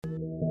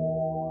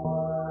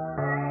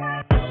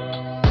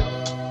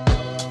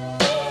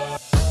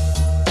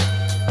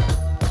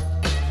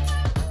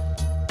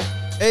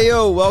Hey,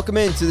 yo, welcome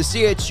into the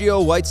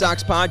CHGO White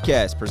Sox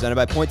podcast presented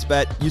by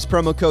PointsBet. Use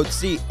promo code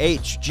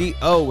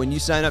CHGO when you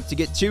sign up to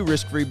get 2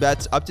 risk-free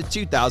bets up to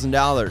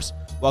 $2,000.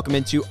 Welcome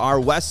into our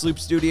West Loop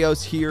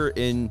studios here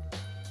in,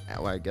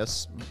 I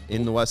guess,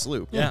 in the West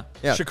Loop. Yeah.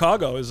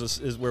 Chicago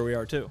is where we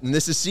are, too. And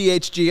this is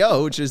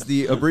CHGO, which is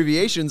the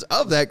abbreviations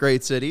of that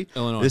great city.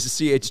 Illinois. This is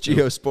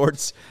CHGO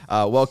Sports.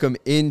 Welcome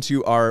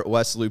into our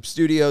West Loop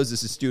studios.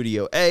 This is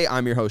Studio A.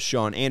 I'm your host,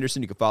 Sean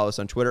Anderson. You can follow us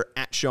on Twitter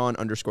at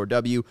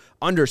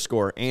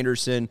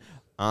Sean_W_Anderson.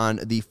 On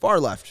the far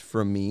left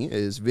from me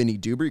is Vinny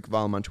Duber. You can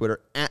follow him on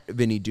Twitter at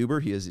Vinny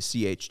Duber. He is a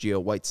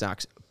CHGO White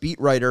Sox beat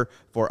writer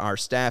for our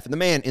staff. And the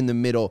man in the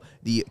middle,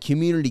 the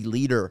community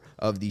leader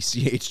of the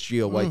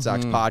CHGO White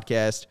Sox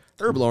podcast,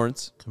 Herb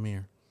Lawrence. Come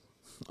here.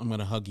 I'm going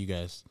to hug you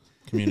guys,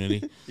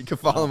 community. You can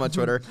follow him on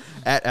Twitter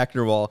at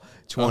Ecknerwall23.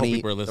 I hope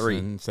people are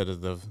listening instead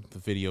of the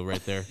video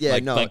right there. Yeah,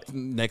 like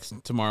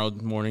tomorrow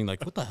morning,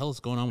 like, what the hell is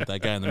going on with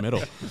that guy in the middle?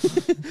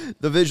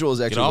 The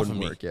visuals actually wouldn't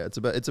work. Yeah,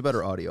 it's a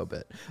better audio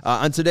bit.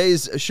 On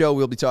today's show,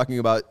 we'll be talking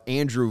about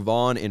Andrew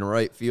Vaughn in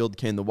right field.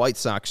 Can the White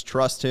Sox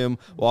trust him?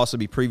 We'll also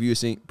be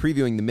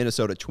previewing the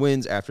Minnesota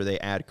Twins after they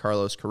add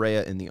Carlos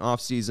Correa in the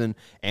offseason.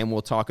 And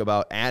we'll talk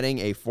about adding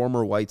a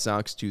former White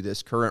Sox to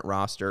this current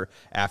roster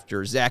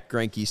after Zach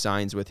Greinke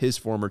signs with his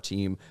former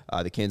team,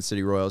 the Kansas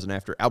City Royals, and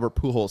after Albert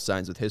Pujols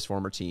signs with his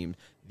former team,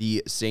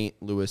 the St.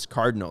 Louis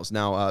Cardinals.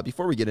 Now,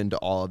 before we get into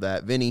all of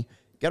that, Vinny,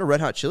 got a Red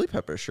Hot Chili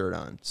Peppers shirt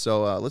on.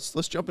 So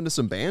let's jump into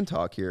some band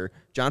talk here.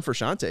 John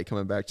Frusciante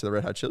coming back to the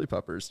Red Hot Chili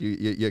Peppers.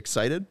 You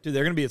excited? Dude,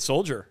 they're going to be at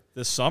Soldier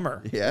this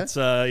summer. Yeah? Is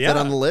that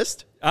on the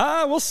list?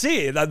 We'll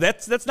see.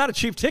 That's not a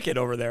cheap ticket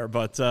over there,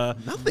 but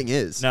nothing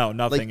is. No,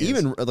 nothing is.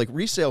 Even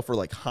resale for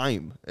like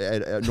Heim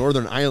at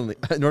Northern Island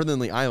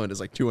is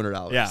like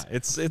 $200. Yeah,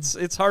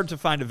 it's hard to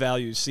find a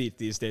value seat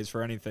these days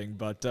for anything,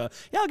 but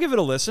I'll give it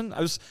a listen.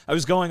 I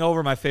was going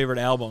over my favorite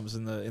albums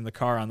in the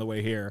car on the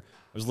way here.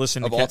 I was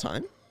listening of all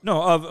time?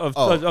 No,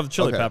 of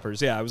Chili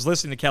Peppers. Yeah, I was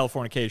listening to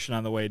Californication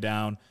on the way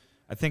down.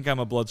 I think I'm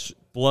a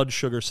Blood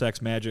Sugar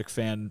Sex Magic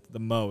fan the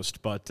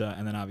most, but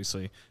and then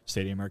obviously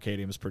Stadium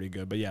Arcadium is pretty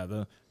good. But yeah,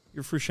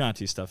 your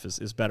Frusciante stuff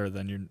is better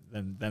than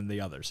the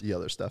others. The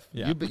other stuff.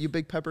 Yeah. You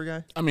big Pepper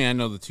guy? I mean, I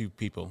know the two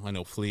people. I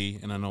know Flea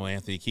and I know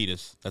Anthony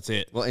Kiedis. That's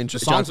it. Well, and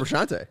John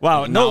Frusciante.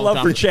 Wow, no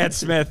love for Chad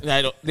Smith.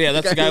 That's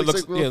the guy who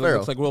looks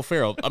like Will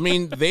Ferrell. I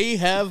mean, they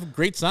have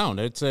great sound.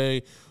 It's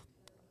a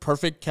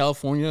perfect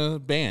California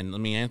band. I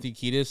mean, Anthony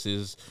Kiedis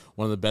is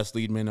one of the best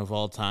lead men of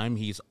all time.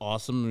 He's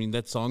awesome. I mean,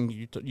 that song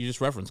you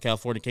just referenced,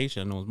 Californication,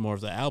 I know it's more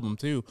of the album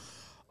too.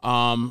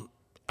 I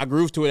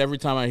groove to it every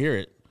time I hear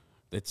it.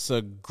 It's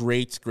a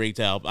great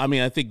album. I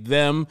mean, I think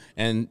them,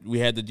 and we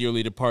had the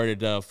dearly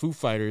departed Foo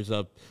Fighters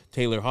up,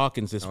 Taylor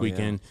Hawkins this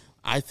weekend.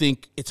 Yeah. I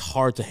think it's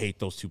hard to hate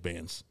those two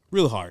bands.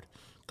 Real hard.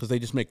 Because they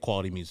just make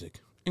quality music.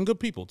 And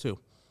good people, too.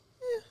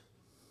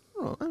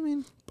 Yeah. I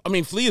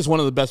mean, Flea is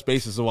one of the best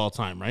bassists of all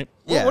time, right?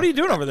 Yeah. Well, what are you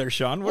doing over there,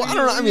 Sean? I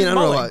don't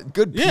know.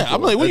 Good people. Yeah,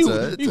 I'm like,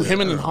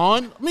 him and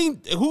Han? I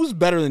mean, who's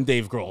better than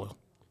Dave Grohl?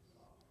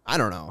 I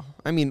don't know.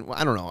 I'm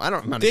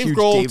not Dave a huge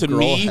Grohl, Dave to Grohl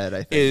me, head,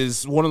 I think.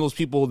 is one of those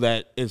people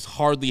that is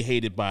hardly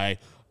hated by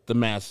the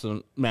mass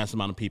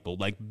amount of people.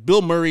 Like,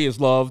 Bill Murray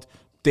is loved.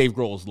 Dave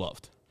Grohl is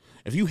loved.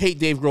 If you hate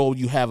Dave Grohl,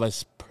 you have a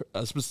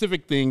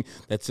specific thing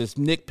that says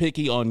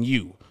nitpicky on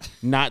you,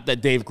 not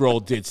that Dave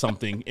Grohl did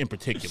something in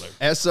particular.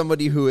 As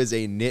somebody who is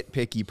a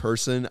nitpicky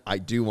person, I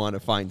do want to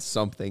find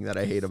something that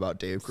I hate about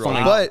Dave Grohl.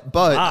 Fine.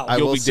 But Wow. I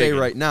will say digging.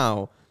 right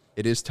now,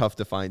 it is tough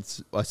to find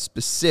a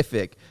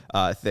specific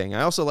thing.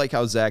 I also like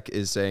how Zach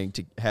is saying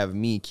to have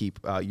me keep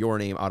your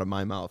name out of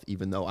my mouth,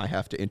 even though I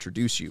have to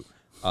introduce you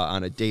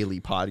on a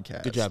daily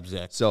podcast. Good job,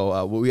 Zach.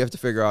 So we have to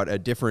figure out a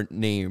different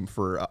name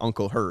for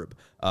Uncle Herb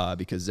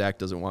because Zach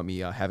doesn't want me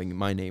having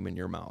my name in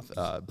your mouth.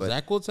 But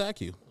Zach will attack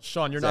you.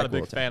 Sean, you're not a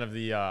big fan of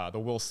the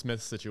Will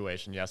Smith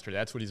situation yesterday.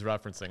 That's what he's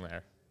referencing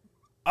there.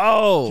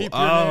 Keep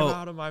your name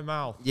out of my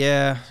mouth.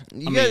 Yeah.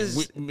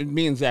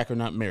 Me and Zach are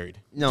not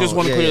married. No, just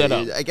want to clear that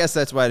up. I guess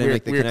that's why I didn't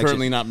make the connection. We're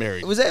currently not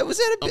married. Was that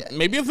a bit?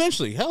 Maybe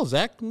eventually. Hell,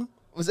 Zach.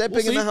 Was that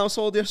big in the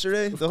household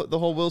yesterday? The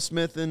whole Will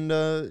Smith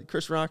and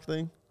Chris Rock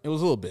thing? It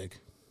was a little big.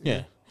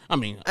 Yeah. I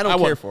mean, I don't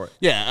care for it.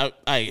 Yeah,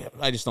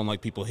 I just don't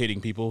like people hitting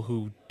people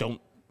who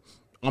don't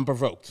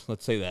unprovoked.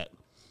 Let's say that.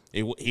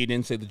 He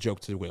didn't say the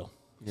joke to Will.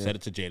 He said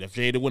it to Jada. If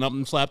Jada went up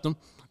and slapped him,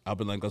 I'll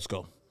be like, let's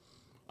go.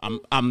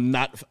 I'm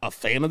not a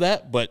fan of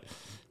that, but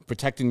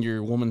protecting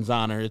your woman's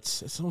honor,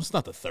 it's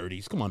not the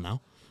 30s. Come on now.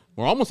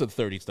 We're almost at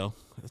the 30s, though.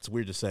 That's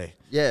weird to say.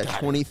 Yeah,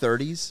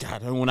 2030s.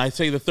 God, when I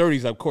say the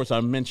 30s, of course,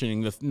 I'm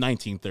mentioning the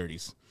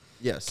 1930s.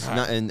 Yes,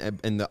 not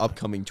in the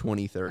upcoming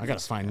 2030s. I got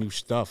to find new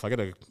stuff. I got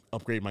to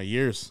upgrade my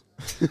years.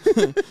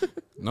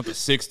 Not the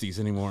 60s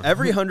anymore.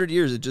 Every 100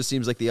 years, it just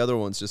seems like the other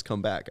ones just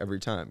come back every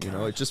time. You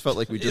know, it just felt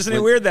like we just Isn't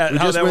it weird that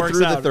how that went works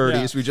through out? the 30s.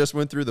 Yeah. We just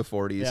went through the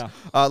 40s.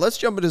 Yeah. Let's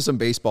jump into some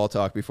baseball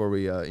talk before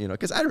we,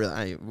 because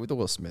with the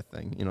Will Smith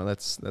thing,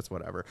 that's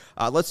whatever.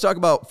 Let's talk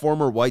about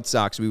former White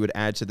Sox we would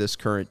add to this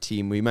current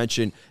team. We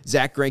mentioned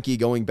Zach Greinke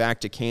going back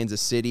to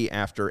Kansas City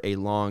after a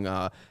long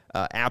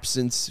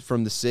absence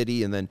from the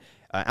city, and then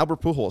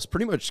Albert Pujols,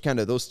 pretty much kind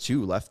of those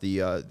two left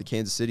the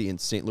Kansas City and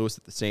St. Louis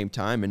at the same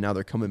time, and now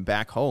they're coming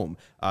back home.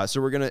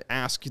 So we're going to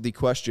ask the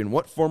question,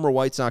 what former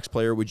White Sox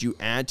player would you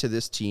add to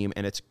this team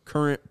and its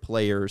current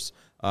players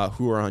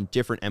who are on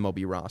different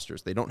MLB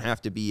rosters? They don't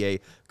have to be a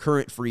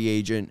current free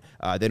agent.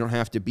 They don't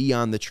have to be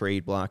on the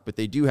trade block, but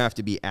they do have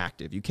to be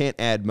active. You can't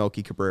add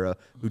Melky Cabrera,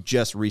 who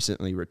just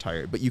recently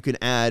retired, but you can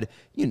add,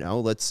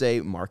 let's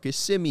say Marcus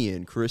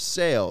Semien, Chris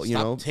Sale.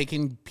 Stop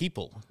taking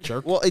people,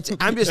 jerk. Well,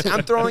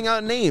 I'm throwing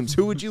out names.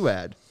 Who would you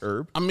add,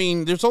 Herb? I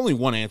mean, there's only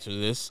one answer to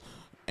this,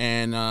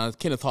 and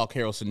Kenneth Hawk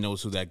Harrelson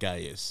knows who that guy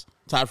is.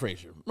 Todd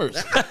Frazier.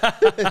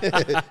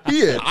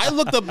 I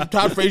looked up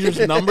Todd Frazier's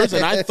numbers,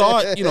 and I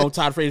thought,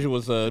 Todd Frazier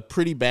was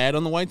pretty bad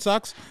on the White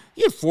Sox.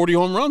 He had 40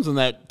 home runs in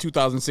that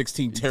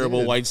 2016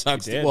 terrible White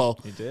Sox. He did. Well,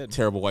 he did.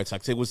 Terrible White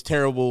Sox. It was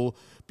terrible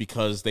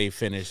because they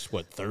finished,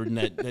 third in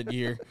that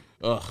year?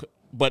 Ugh.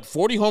 But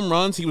 40 home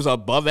runs, he was an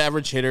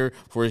above-average hitter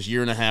for his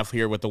year and a half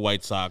here with the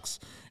White Sox.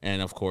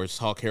 And, of course,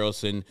 Hawk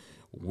Harrelson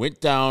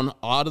went down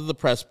out of the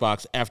press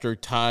box after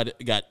Todd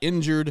got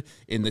injured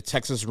in the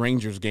Texas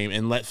Rangers game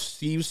and let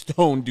Steve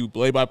Stone do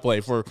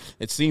play-by-play for,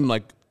 it seemed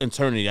like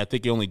eternity. I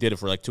think he only did it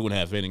for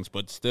 2.5 innings,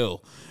 but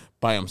still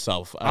by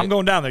himself. I'm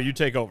going down there. You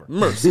take over.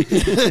 Mercy.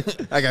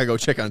 I got to go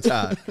check on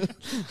Todd.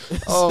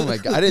 Oh, my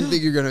God. I didn't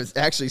think you were going to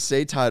actually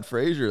say Todd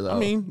Frazier, though. I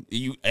mean,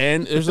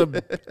 and there's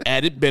a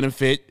added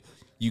benefit.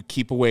 You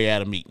keep away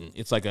Adam Eaton.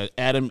 It's like an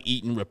Adam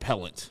Eaton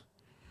repellent.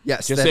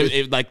 Yes. Just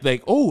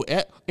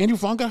Andrew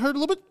Vaughn got hurt a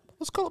little bit.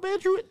 Let's call him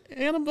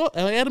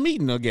Adam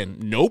Eaton again.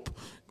 Nope.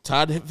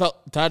 Todd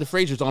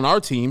Frazier's on our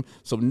team,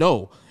 so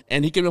no.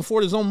 And he can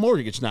afford his own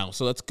mortgage now,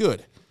 so that's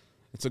good.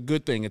 It's a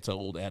good thing. It's an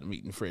old Adam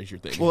Eaton Frazier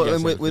thing. Well,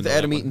 and with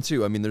Adam Eaton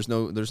too, I mean, there's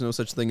no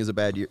such thing as a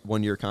bad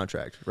 1 year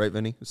contract, right,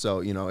 Vinny?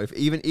 So if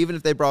even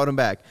if they brought him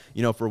back,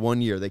 for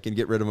 1 year, they can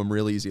get rid of him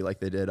real easy, like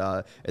they did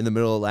in the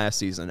middle of last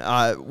season.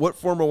 What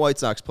former White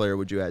Sox player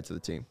would you add to the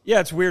team? Yeah,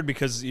 it's weird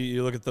because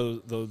you look at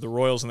the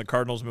Royals and the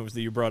Cardinals moves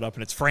that you brought up,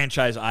 and it's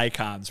franchise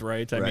icons,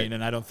 right? I mean,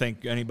 and I don't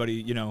think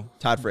anybody,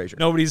 Todd Frazier.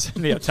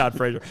 Todd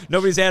Frazier.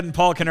 Nobody's adding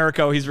Paul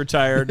Konerko. He's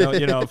retired.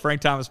 No, Frank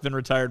Thomas been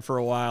retired for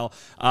a while.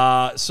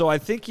 So I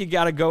think you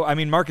got to go. I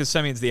mean, Marcus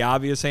Semion's the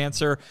obvious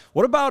answer.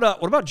 What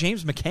about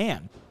James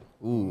McCann?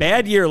 Ooh.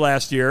 Bad year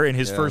last year in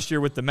his first year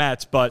with the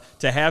Mets, but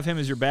to have him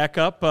as your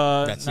backup,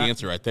 that's the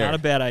answer right there. Not a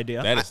bad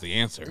idea. That is the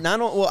answer. I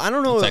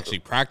don't know. It's actually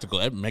practical.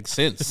 That makes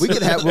sense. We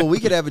could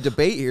have a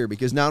debate here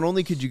because not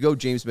only could you go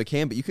James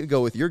McCann, but you could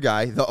go with your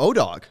guy, the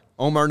O-Dog,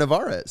 Omar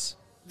Narvaez.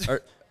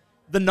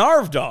 The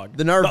Narv Dog.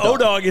 The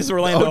O-Dog is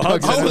Orlando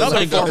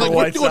Hudson.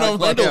 What doing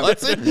Orlando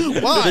Hudson?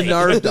 Why? The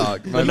Narv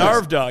Dog. The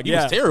Narv Dog, yeah.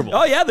 He was terrible.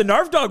 Oh, yeah, the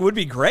Narv Dog would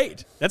be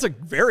great. That's a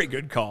very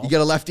good call. You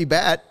get a lefty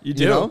bat. You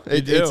do.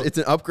 It's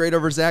an upgrade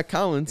over Zach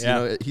Collins.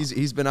 Yeah.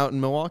 He's been out in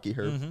Milwaukee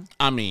here. Mm-hmm.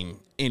 I mean,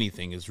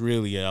 anything is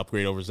really an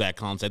upgrade over Zach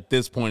Collins at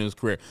this point in his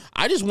career.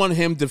 I just want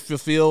him to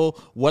fulfill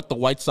what the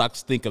White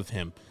Sox think of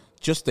him.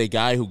 Just a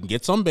guy who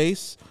gets on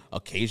base,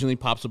 occasionally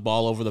pops a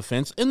ball over the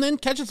fence, and then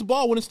catches the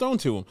ball when it's thrown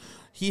to him.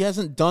 He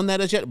hasn't done that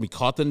as yet. We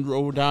caught the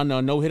road down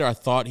no-hitter. I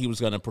thought he was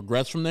going to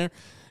progress from there.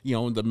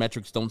 The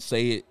metrics don't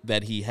say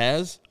that he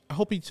has. I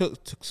hope he took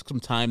some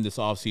time this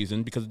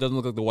offseason because it doesn't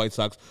look like the White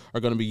Sox are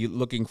going to be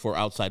looking for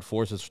outside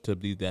forces to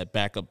be that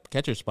backup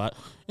catcher spot,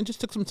 and just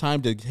took some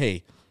time to,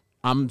 hey,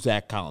 I'm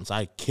Zach Collins.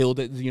 I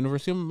killed at the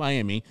University of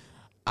Miami.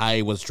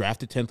 I was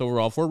drafted 10th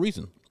overall for a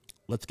reason.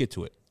 Let's get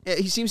to it. Yeah,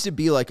 he seems to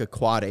be like a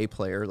quad A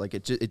player. Like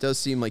it does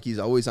seem like he's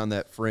always on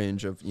that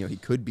fringe of he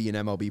could be an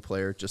MLB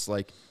player. Just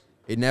like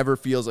it never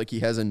feels like he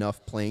has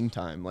enough playing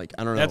time. Like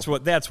I don't know.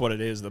 That's what it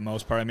is. The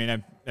most part.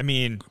 I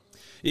mean,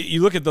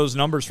 you look at those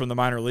numbers from the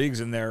minor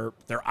leagues and they're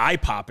eye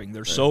popping.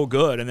 They're so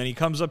good. And then he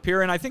comes up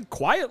here and I think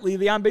quietly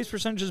the on base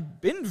percentage has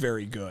been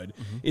very good.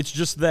 Mm-hmm. It's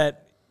just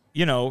that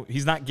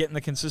he's not getting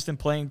the consistent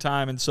playing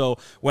time. And so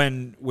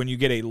when you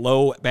get a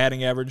low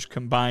batting average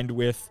combined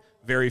with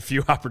very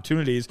few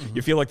opportunities,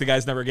 you feel like the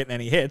guy's never getting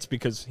any hits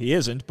because he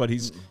isn't, but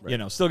he's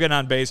still getting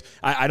on base.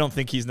 I don't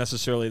think he's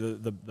necessarily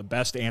the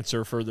best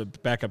answer for the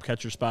backup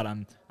catcher spot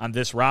on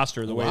this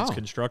roster the way it's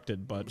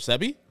constructed. But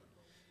Sebi?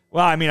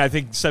 Well, I mean, I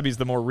think Sebi's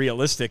the more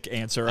realistic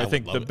answer. I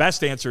think the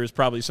best answer is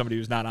probably somebody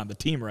who's not on the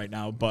team right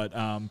now. But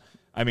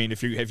I mean,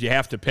 if you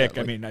have to pick,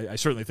 I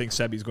certainly think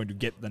Sebi's going to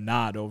get the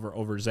nod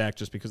over Zach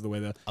just because of the way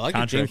the I like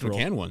the James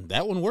McCann one.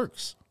 That one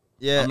works.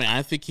 Yeah. I mean,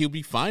 I think he'll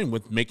be fine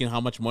with making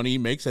how much money he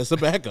makes as a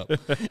backup.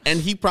 And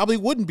he probably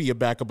wouldn't be a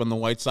backup on the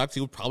White Sox.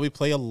 He would probably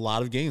play a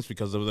lot of games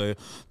because of the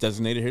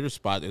designated hitter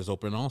spot is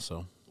open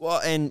also. Well,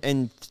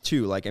 and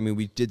too,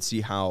 we did see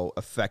how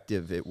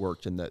effective it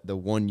worked in the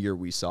 1 year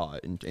we saw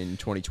it in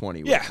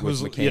 2020 with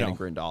McCann and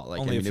Grindal.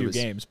 Only a few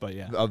games, but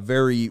yeah. A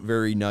very,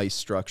 very nice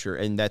structure.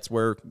 And that's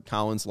where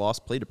Collins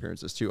lost plate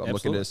appearances, too. I'm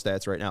looking at his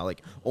stats right now.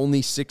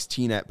 Only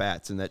 16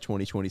 at-bats in that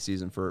 2020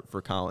 season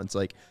for Collins.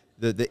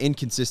 The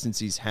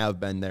inconsistencies have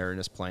been there in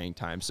his playing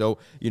time. So,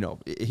 he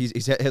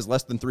has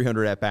less than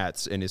 300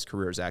 at-bats in his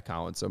career, Zach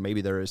Collins. So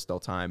maybe there is still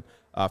time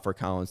for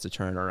Collins to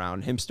turn it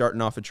around. Him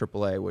starting off at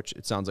AAA, which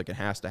it sounds like it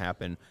has to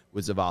happen,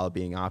 with Zavala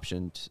being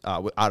optioned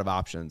out of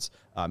options.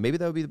 Maybe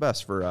that would be the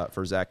best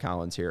for Zach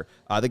Collins here.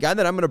 The guy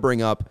that I'm going to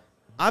bring up,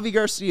 Avi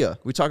Garcia.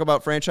 We talk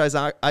about franchise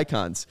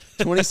icons.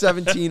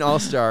 2017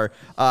 All-Star.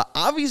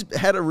 Avi's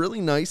had a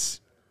really nice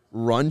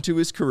run to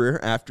his career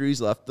after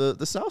he's left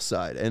the South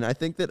Side. And I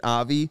think that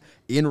Avi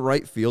in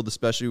right field,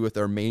 especially with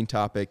our main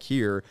topic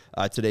here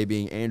today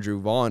being Andrew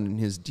Vaughn and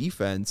his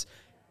defense,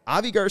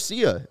 Avi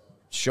Garcia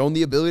shown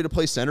the ability to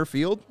play center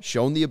field,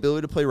 shown the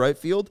ability to play right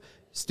field,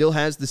 still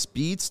has the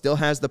speed, still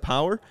has the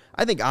power.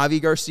 I think Avi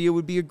Garcia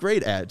would be a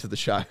great add to the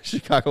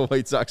Chicago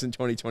White Sox in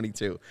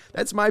 2022.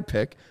 That's my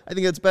pick. I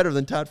think that's better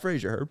than Todd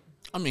Frazier, Herb.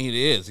 I mean, it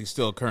is. He's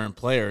still a current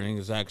player, and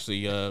he's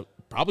actually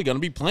probably going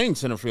to be playing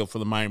center field for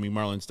the Miami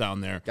Marlins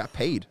down there. Got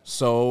paid.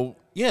 So,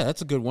 yeah,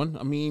 that's a good one.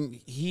 I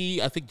mean,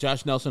 I think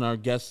Josh Nelson, our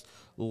guest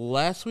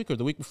last week or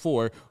the week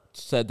before,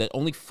 said that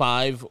only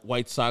 5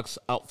 White Sox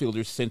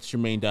outfielders since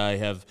Jermaine Dye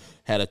have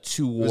had a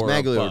 2-WAR. It was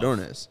Magglio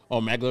Ordonez. Oh,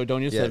 Magglio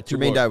Ordonez? Yeah,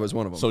 Jermaine Dye was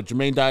one of them. So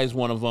Jermaine Dye is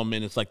one of them,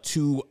 and it's like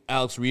 2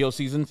 Alex Rio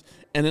seasons,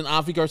 and then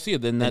Avi Garcia,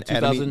 then that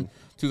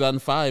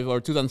 2005 or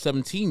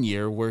 2017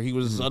 year where he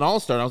was an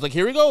all-star. And I was like,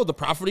 here we go. The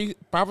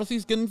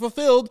prophecy's getting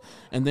fulfilled.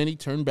 And then he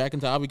turned back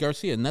into Avi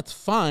Garcia, and that's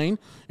fine.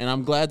 And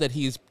I'm glad that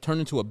he's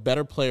turned into a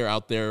better player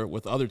out there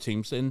with other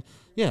teams. And,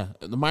 yeah,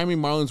 the Miami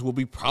Marlins will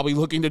be probably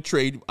looking to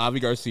trade Avi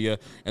Garcia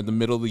in the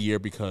middle of the year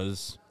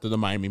because they're the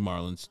Miami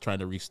Marlins trying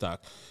to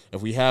restock.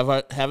 If we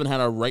haven't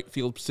had our right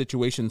field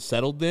situation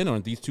settled then, or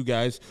these 2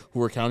 guys who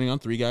we're counting on,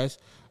 3 guys,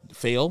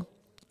 fail,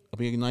 it'll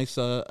be a nice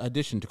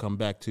addition to come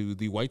back to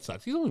the White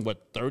Sox. He's only,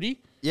 30?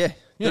 Yeah,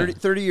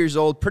 30 years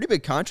old. Pretty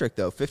big contract,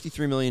 though.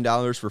 $53 million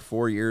for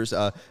 4 years.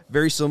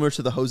 Very similar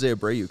to the Jose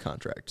Abreu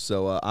contract.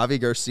 So Avi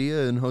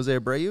Garcia and Jose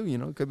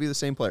Abreu, could be the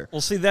same player. Well,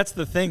 see, that's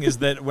the thing is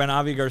that when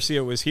Avi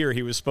Garcia was here,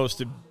 he was supposed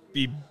to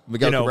be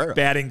Cabrera.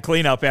 batting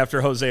cleanup after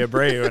Jose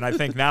Abreu. And I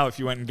think now if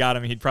you went and got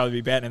him, he'd probably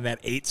be batting in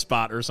that 8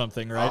 spot or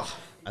something, right? Oh,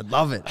 I'd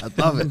love it.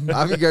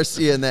 Avi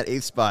Garcia in that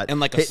 8th spot. And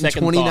like a hitting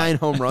second 29 thought.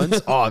 home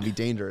runs. Oh, it'd be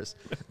dangerous.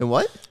 And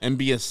what? And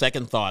be a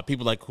second thought.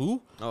 People like,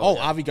 who? Yeah.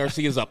 Avi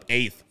Garcia's up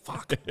 8th.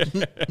 Fuck.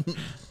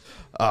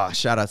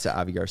 Shout out to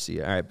Avi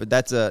Garcia. All right, but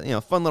that's a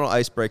fun little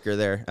icebreaker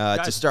there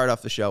to start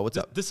off the show. What's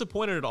up?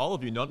 Disappointed at all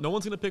of you. No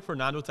one's going to pick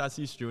Fernando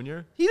Tatis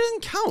Jr. He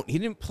didn't count. He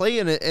didn't play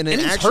in an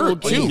actual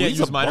hurt, team. too. Can't He's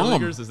use a minor bum.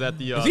 leaguers. Is that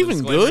the? Is he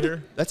even good?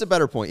 here? That's a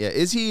better point. Yeah,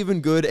 is he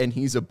even good? And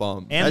he's a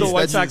bum. And the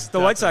White Sox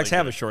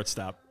have a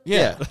shortstop.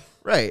 Yeah.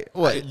 Right.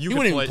 What? He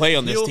wouldn't even play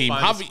on this team.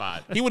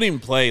 He wouldn't even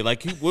play.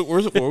 Like,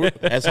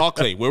 as Hawk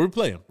Clay, where we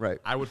play him? Right.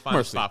 I would find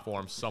a spot for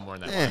him somewhere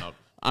in that lineup.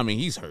 I mean,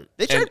 he's hurt.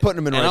 They tried putting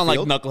him in right field. field.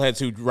 And unlike knuckleheads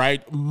who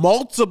ride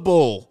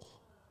multiple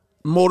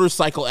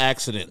motorcycle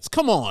accidents.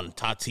 Come on,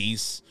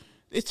 Tatis.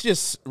 It's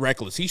just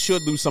reckless. He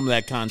should lose some of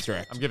that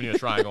contract. I'm giving you a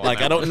triangle.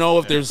 Like, I don't know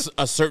if there's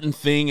a certain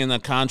thing in the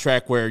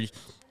contract where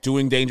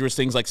doing dangerous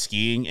things like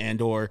skiing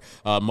and or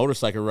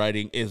motorcycle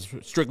riding is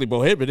strictly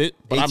prohibited,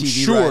 but ATV I'm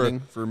sure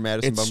for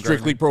Madison it's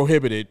strictly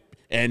prohibited.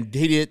 And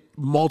he did it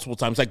multiple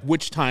times. Like,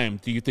 which time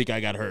do you think I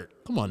got hurt?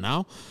 Come on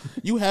now.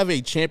 You have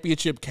a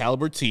championship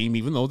caliber team,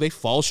 even though they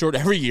fall short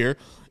every year,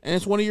 and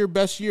it's one of your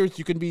best years.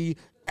 You can be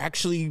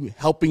actually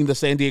helping the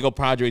San Diego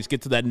Padres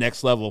get to that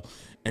next level.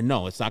 And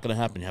no, it's not going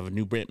to happen. You have a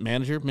new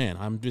manager. Man,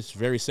 I'm just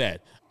very sad.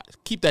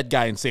 Keep that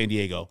guy in San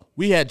Diego.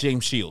 We had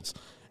James Shields.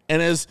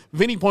 And as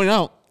Vinny pointed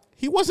out,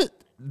 he wasn't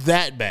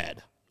that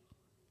bad.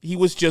 He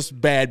was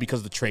just bad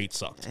because the trade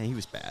sucked. And he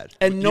was bad.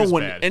 And he was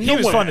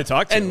fun to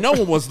talk to. And no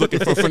one was looking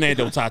for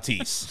Fernando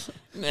Tatis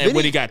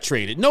when he got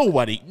traded.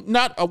 Nobody.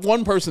 Not a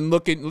one person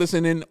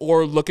listening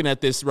or looking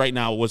at this right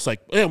now was like,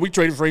 yeah, we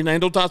traded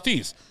Fernando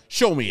Tatis.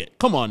 Show me it.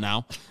 Come on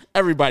now.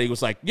 Everybody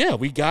was like, yeah,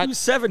 we got. He was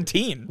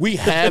 17. We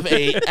have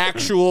a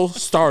actual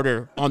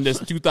starter on this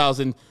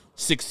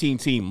 2016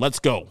 team. Let's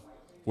go.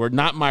 We're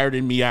not mired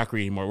in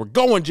mediocrity anymore. We're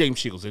going James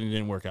Shields, and it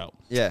didn't work out.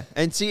 Yeah,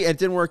 and see, it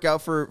didn't work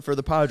out for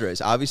the Padres.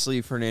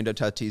 Obviously, Fernando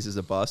Tatis is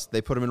a bust.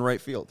 They put him in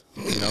right field.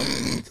 He's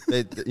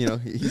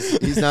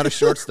not a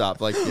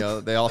shortstop like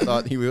they all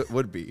thought he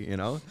would be.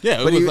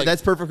 Yeah, but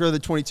that's perfect for the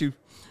 22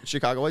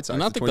 Chicago White Sox.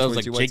 And I think that was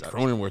like Jake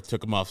Cronenworth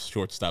took him off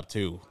shortstop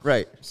too.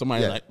 Right,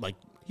 somebody like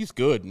he's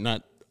good,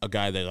 not a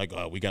guy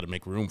that we got to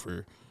make room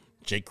for.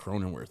 Jake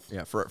Cronenworth.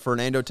 Yeah, for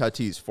Fernando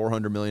Tatis,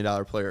 $400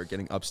 million player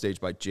getting upstaged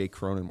by Jake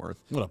Cronenworth.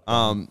 What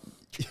a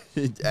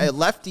a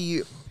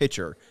lefty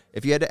pitcher.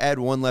 If you had to add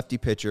one lefty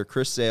pitcher,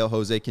 Chris Sale,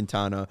 Jose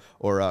Quintana,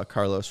 or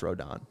Carlos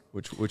Rodon,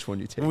 which one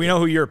do you take? We know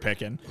who you're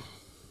picking.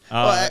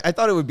 Well, I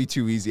thought it would be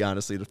too easy,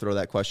 honestly, to throw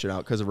that question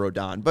out because of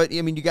Rodon. But,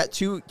 I mean, you got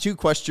two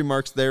question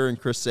marks there in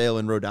Chris Sale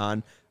and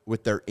Rodon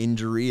with their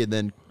injury, and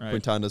then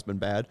Quintana's been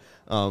bad.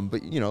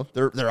 But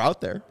they're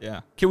out there.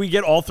 Yeah. Can we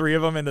get all 3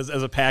 of them as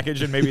a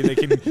package, and maybe they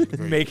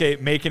can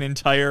make an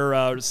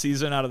entire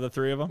season out of the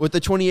 3 of them with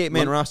the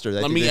 28-man roster?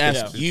 Let me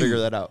ask you, figure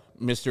that out,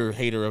 Mr.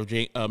 Hater of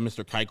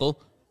Mr. Keuchel,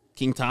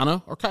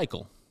 Quintana or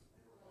Keuchel?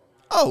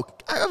 Oh,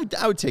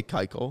 I would take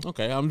Keuchel.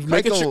 Okay, I'm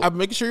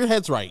making sure your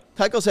head's right.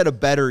 Keuchel's had a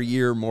better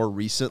year more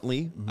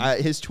recently.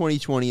 His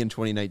 2020 and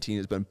 2019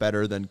 has been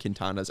better than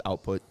Quintana's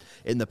output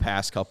in the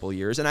past couple of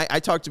years. And I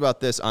talked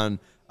about this on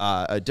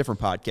a different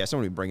podcast. I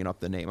won't even bringing up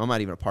the name. I'm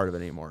not even a part of it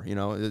anymore.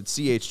 It's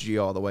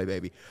CHG all the way,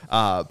 baby.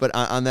 But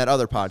on that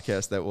other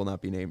podcast that will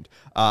not be named,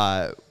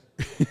 I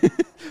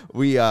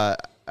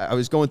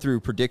was going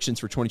through predictions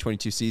for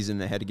 2022 season.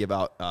 And I had to give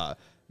out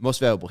most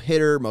valuable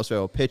hitter, most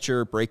valuable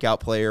pitcher, breakout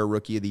player,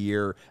 rookie of the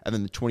year, and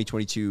then the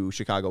 2022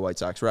 Chicago White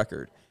Sox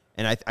record.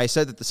 And I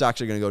said that the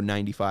Sox are going to go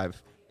 95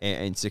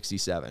 and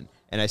 67.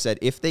 And I said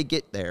if they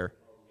get there,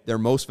 their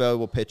most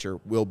valuable pitcher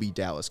will be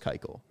Dallas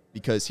Keuchel,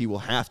 because he will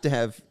have to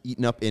have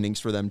eaten up innings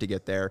for them to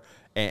get there.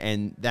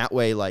 And that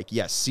way,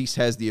 yes, Cease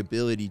has the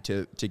ability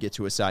to get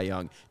to a Cy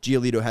Young.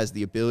 Giolito has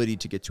the ability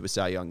to get to a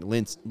Cy Young.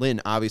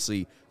 Lynn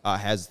obviously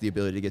has the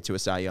ability to get to a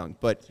Cy Young.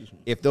 But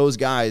if those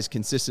guys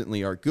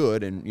consistently are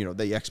good, and,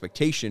 the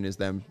expectation is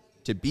them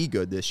to be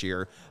good this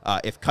year,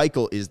 if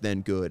Keuchel is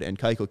then good and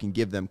Keuchel can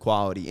give them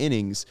quality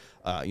innings,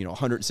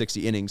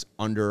 160 innings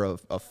under a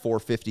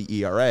 4.50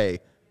 ERA,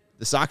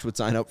 the Sox would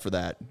sign up for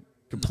that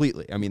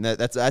completely. I mean,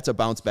 that's a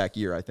bounce back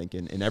year, I think,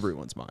 in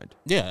everyone's mind.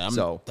 Yeah,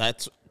 so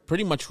that's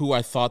pretty much who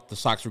I thought the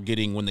Sox were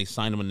getting when they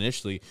signed him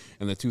initially,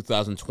 and the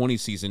 2020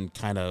 season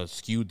kind of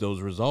skewed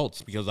those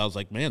results, because I was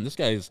like, man, this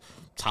guy is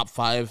top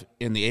 5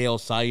 in the AL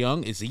Cy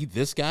Young. Is he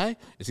this guy?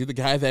 Is he the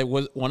guy that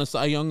won a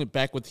Cy Young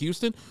back with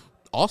Houston?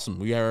 Awesome.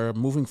 We are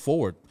moving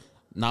forward.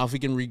 Now, if he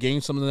can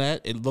regain some of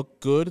that, it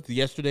looked good.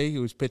 Yesterday, he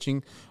was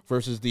pitching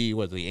versus the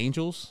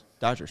Angels?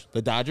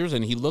 The Dodgers,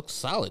 and he looks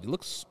solid. He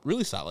looks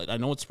really solid. I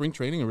know it's spring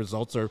training and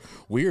results are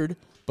weird,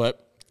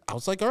 but I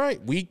was like, all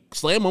right, we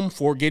slam him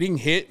for getting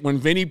hit when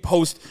Vinny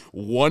posts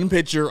one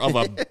picture of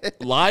a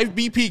live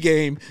BP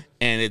game,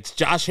 and it's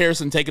Josh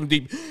Harrison taking him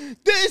deep.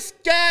 This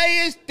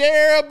guy is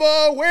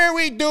terrible. Where are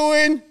we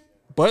doing?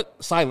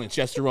 But silence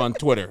yesterday on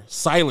Twitter.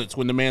 Silence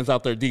when the man's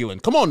out there dealing.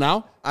 Come on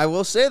now. I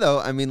will say, though,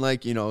 I mean,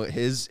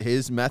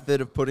 his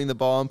method of putting the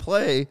ball in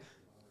play,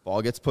 ball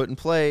gets put in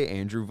play.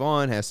 Andrew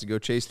Vaughn has to go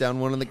chase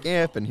down one in the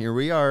gap, and here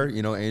we are.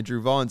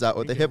 Andrew Vaughn's out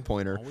with a hip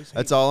pointer.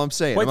 That's all I'm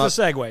saying. Quite the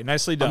segue.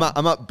 Nicely done.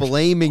 I'm not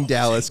blaming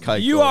Dallas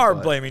Keuchel. You are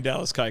blaming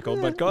Dallas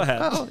Keuchel, but go ahead.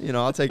 Well,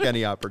 I'll take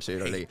any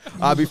opportunity.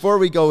 Before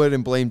we go in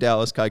and blame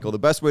Dallas Keuchel, the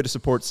best way to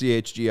support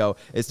CHGO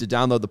is to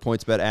download the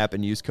PointsBet app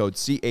and use code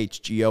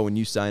CHGO when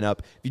you sign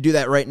up. If you do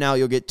that right now,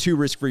 you'll get 2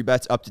 risk-free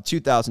bets up to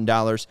 $2,000.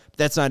 But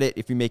that's not it.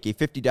 If you make a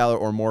 $50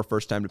 or more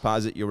first-time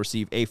deposit, you'll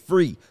receive a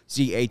free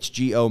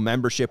CHGO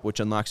membership, which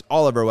unlocks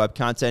all of our web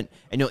content,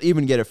 and you'll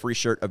even get a free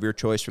shirt of your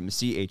choice from the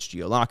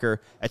CHGO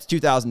locker. That's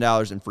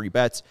 $2,000 in free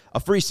bets, a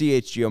free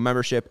CHGO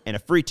membership, and a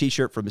free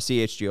t-shirt from the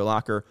CHGO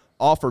locker,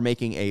 all for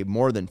making a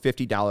more than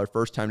 $50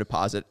 first-time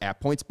deposit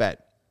at PointsBet.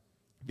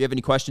 If you have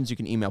any questions, you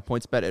can email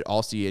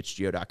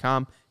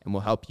pointsbet@allchgo.com, and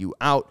we'll help you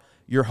out.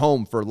 Your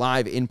home for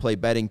live in-play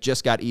betting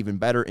just got even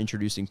better,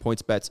 introducing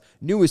PointsBet's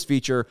newest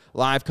feature,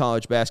 live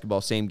college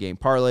basketball same-game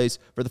parlays.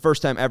 For the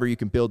first time ever, you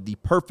can build the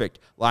perfect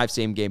live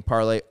same-game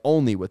parlay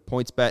only with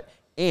PointsBet,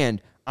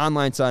 and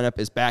online sign-up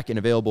is back and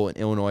available in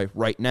Illinois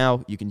right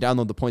now. You can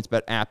download the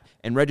PointsBet app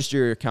and register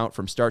your account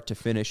from start to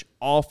finish,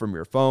 all from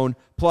your phone.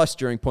 Plus,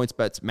 during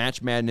PointsBet's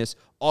Match Madness,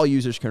 all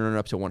users can earn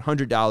up to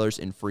 $100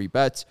 in free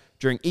bets.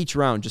 During each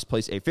round, just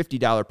place a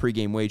 $50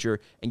 pregame wager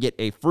and get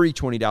a free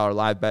 $20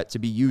 live bet to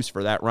be used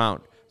for that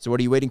round. So what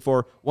are you waiting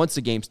for? Once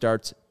the game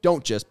starts,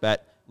 don't just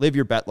bet. Live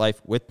your bet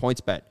life with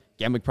PointsBet.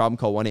 Gambling problem?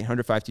 Call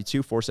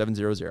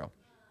 1-800-522-4700.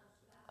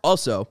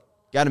 Also,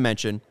 got to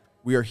mention,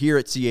 we are here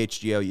at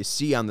CHGO. You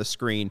see on the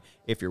screen,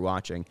 if you're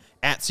watching,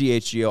 at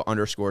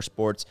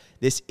CHGO_sports.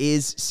 This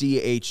is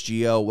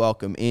CHGO.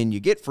 Welcome in. You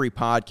get free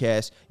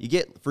podcasts. You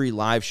get free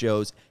live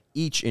shows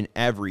each and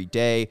every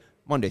day,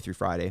 Monday through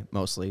Friday,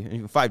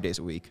 mostly, 5 days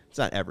a week. It's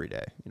not every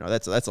day.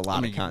 That's a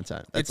lot of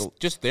content. It's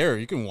just there.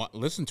 You can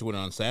listen to it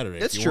on Saturday.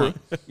 That's true.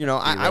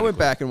 I went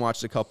back and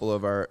watched a couple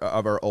of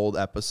our old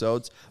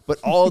episodes, but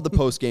all of the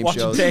post game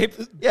shows. Tape.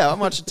 Yeah, I'm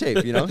watching tape.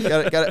 I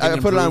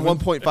put it on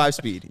 1.5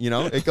 speed.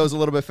 It goes a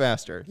little bit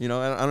faster. I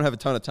don't have a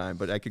ton of time,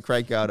 but I could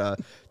crank out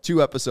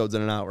 2 episodes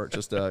in an hour.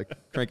 Just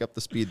crank up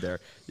the speed there.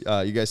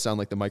 You guys sound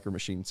like the Micro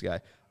Machines guy.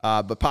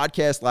 But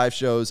podcast, live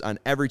shows on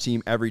every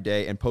team every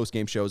day, and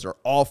post-game shows are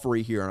all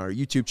free here on our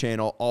YouTube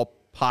channel, all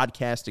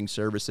podcasting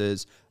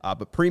services,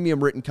 but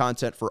premium written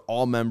content for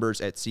all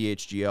members at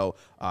CHGO.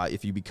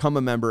 If you become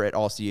a member at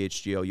all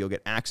CHGO, you'll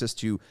get access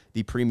to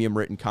the premium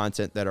written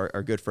content that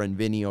our good friend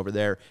Vinny over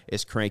there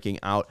is cranking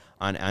out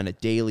on a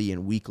daily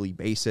and weekly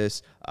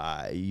basis.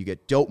 You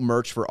get dope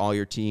merch for all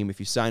your team. If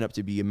you sign up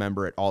to be a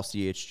member at all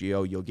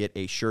CHGO, you'll get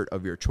a shirt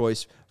of your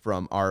choice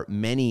from our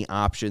many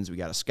options. We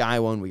got a Sky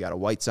one, we got a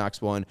White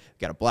Sox one, we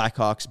got a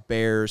Blackhawks,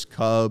 Bears,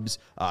 Cubs,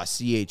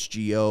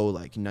 CHGO,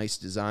 like nice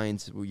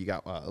designs. You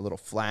got a little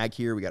flag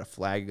here. We got a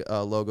flag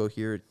logo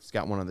here. It's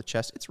got one on the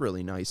chest. It's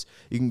really nice.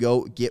 You can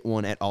go get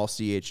one at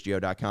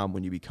allchgo.com.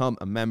 When you become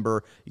a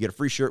member, you get a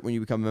free shirt when you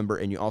become a member,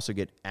 and you also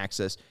get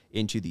access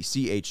into the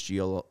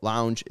CHGO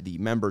Lounge, the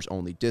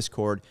members-only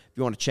Discord. If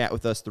you want to chat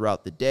with us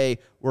throughout the day,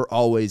 we're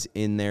always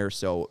in there.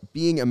 So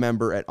being a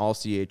member at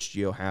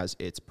allchgo has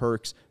its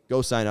perks.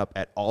 Go sign up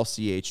at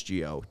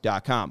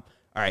allchgo.com.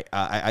 All right,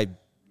 I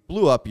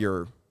blew up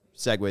your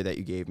segue that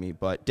you gave me,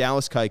 but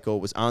Dallas Keuchel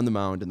was on the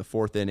mound in the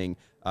fourth inning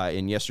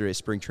in yesterday's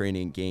spring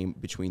training game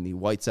between the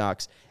White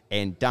Sox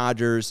and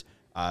Dodgers.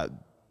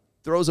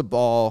 Throws a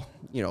ball,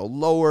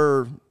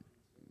 lower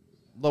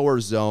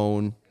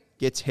zone,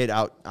 gets hit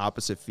out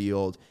opposite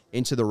field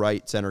into the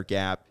right center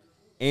gap.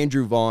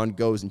 Andrew Vaughn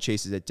goes and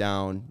chases it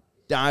down,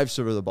 dives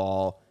over the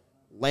ball,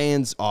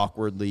 lands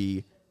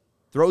awkwardly,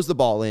 throws the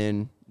ball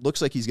in,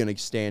 looks like he's going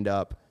to stand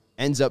up,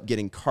 ends up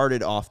getting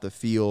carted off the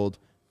field.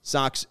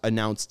 Sox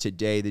announced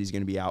today that he's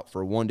going to be out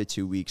for 1 to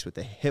 2 weeks with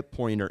a hip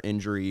pointer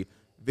injury.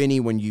 Vinny,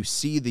 when you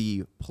see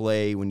the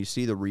play, when you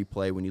see the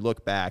replay, when you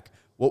look back,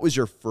 what was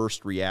your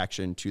first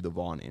reaction to the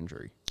Vaughn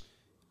injury?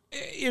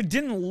 It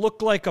didn't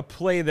look like a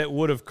play that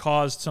would have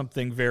caused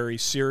something very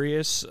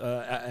serious,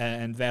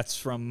 and that's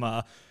from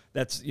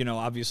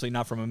obviously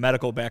not from a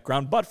medical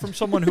background, but from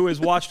someone who has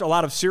watched a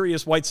lot of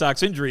serious White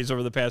Sox injuries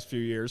over the past few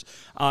years.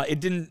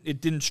 It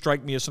didn't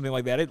strike me as something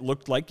like that. It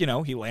looked like,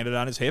 he landed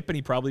on his hip and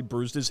he probably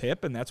bruised his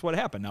hip, and that's what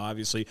happened. Now,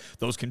 obviously,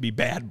 those can be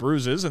bad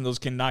bruises and those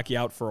can knock you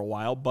out for a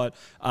while, but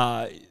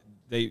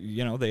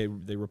they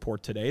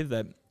report today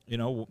that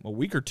a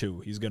week or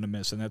two he's going to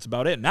miss, and that's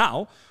about it.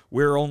 Now,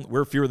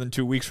 we're fewer than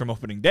 2 weeks from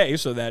opening day,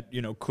 so that,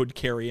 could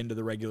carry into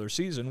the regular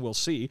season. We'll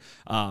see,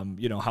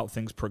 how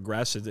things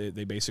progress.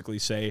 They basically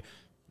say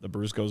the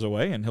bruise goes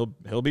away and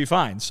he'll be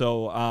fine.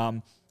 So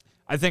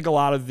I think a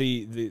lot of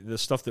the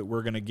stuff that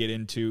we're going to get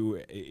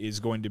into is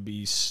going to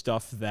be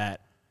stuff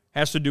that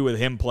has to do with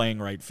him playing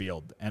right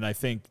field. And I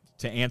think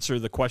to answer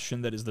the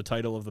question that is the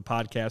title of the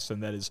podcast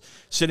and that is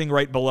sitting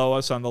right below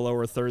us on the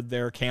lower third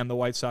there, can the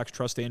White Sox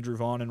trust Andrew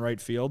Vaughn in right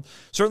field?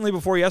 Certainly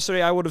before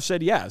yesterday, I would have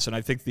said yes. And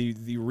I think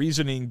the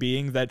reasoning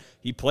being that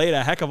he played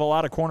a heck of a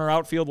lot of corner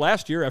outfield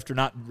last year after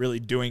not really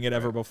doing it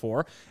ever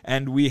before.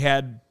 And we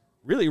had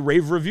really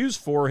rave reviews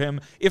for him,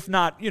 if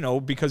not,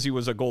 because he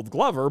was a Gold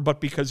Glover, but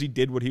because he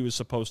did what he was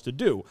supposed to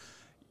do.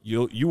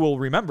 You will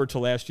remember to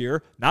last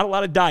year, not a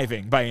lot of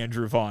diving by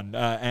Andrew Vaughn,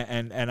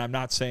 and I'm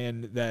not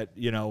saying that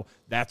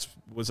that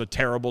was a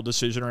terrible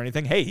decision or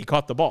anything. Hey, he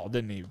caught the ball,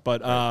 didn't he?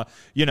 But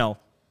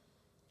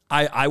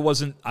I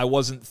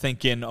wasn't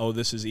thinking, oh,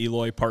 this is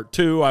Eloy Part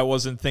 2. I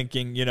wasn't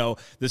thinking,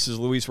 this is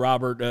Luis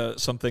Robert,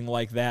 something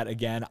like that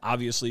again.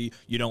 Obviously,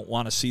 you don't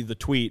want to see the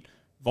tweet,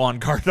 Vaughn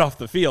carted off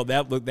the field.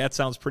 That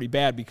sounds pretty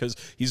bad because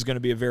he's going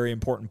to be a very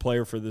important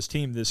player for this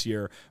team this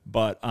year.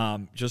 But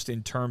just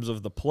in terms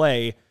of the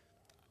play,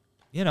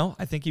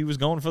 I think he was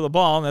going for the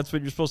ball, and that's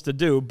what you're supposed to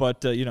do.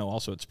 But,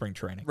 also it's spring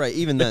training. Right.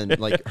 Even then,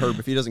 like Herb,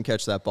 if he doesn't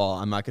catch that ball,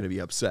 I'm not going to be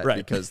upset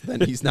because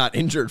then he's not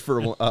injured for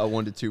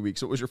 1 to 2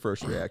 weeks. What was your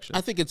first reaction?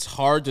 I think it's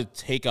hard to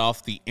take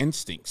off the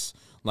instincts.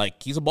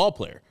 Like, he's a ball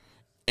player.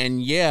 And,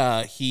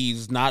 yeah,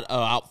 he's not an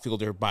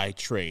outfielder by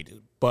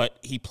trade, but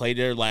he played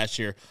there last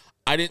year.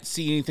 I didn't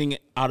see anything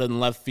out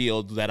in left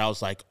field that I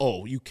was like,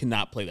 oh, you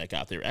cannot play that guy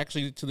out there.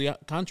 Actually, to the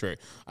contrary,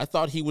 I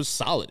thought he was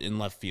solid in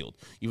left field,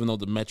 even though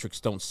the metrics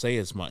don't say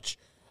as much.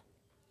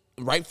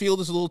 Right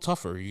field is a little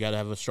tougher. You got to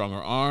have a stronger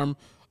arm.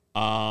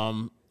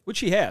 Which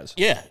he has.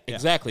 Yeah,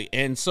 exactly.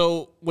 And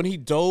so when he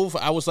dove,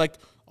 I was like,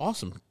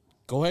 awesome.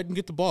 Go ahead and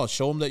get the ball.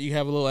 Show him that you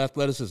have a little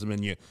athleticism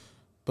in you.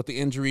 But the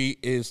injury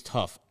is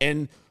tough.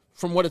 And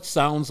from what it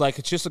sounds like,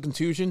 it's just a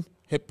contusion.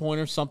 Hip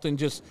pointer, something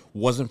just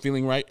wasn't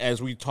feeling right.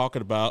 As we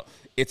talking about,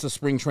 it's a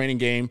spring training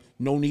game.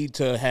 No need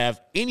to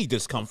have any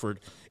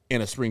discomfort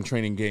in a spring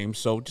training game,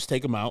 so just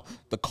take him out.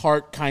 The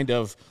cart kind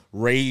of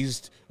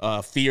raised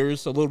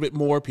fears a little bit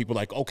more. People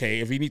like,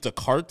 okay, if he needs a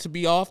cart to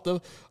be off the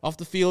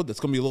field, that's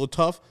going to be a little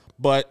tough.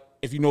 But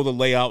if you know the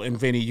layout, and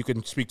Vinny, you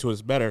can speak to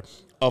us better,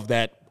 of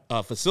that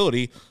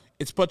facility,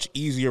 it's much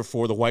easier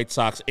for the White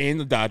Sox and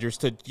the Dodgers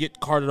to get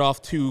carted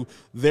off to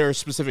their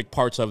specific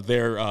parts of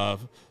their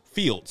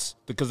fields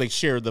because they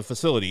share the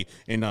facility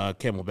in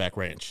Camelback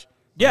Ranch.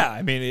 Yeah,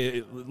 I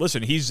mean,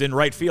 listen, he's in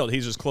right field.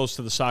 He's as close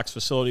to the Sox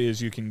facility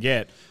as you can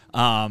get.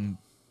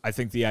 I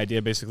think the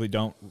idea basically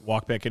don't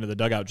walk back into the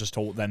dugout just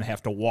to then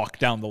have to walk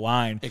down the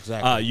line.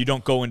 Exactly. You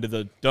don't go into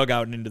the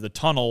dugout and into the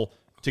tunnel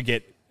to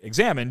get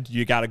examined.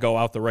 You got to go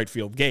out the right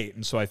field gate.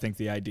 And so I think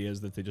the idea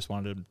is that they just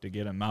wanted to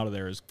get him out of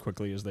there as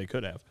quickly as they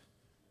could have.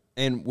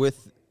 And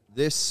with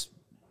this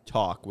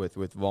talk with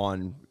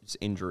Vaughn's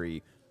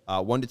injury,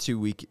 1 to 2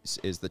 weeks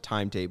is the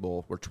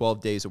timetable. We're 12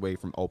 days away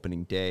from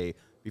opening day.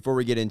 Before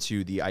we get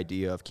into the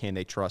idea of can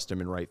they trust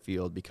him in right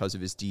field because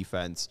of his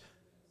defense,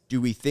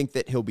 do we think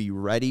that he'll be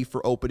ready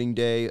for opening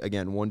day?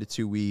 Again, 1 to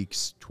 2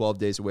 weeks, 12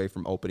 days away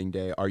from opening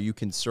day. Are you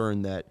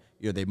concerned that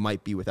they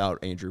might be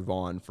without Andrew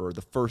Vaughn for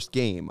the first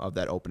game of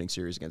that opening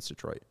series against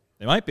Detroit?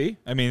 They might be.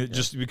 I mean,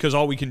 just because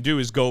all we can do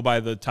is go by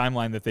the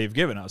timeline that they've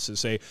given us, is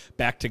say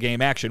back to game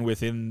action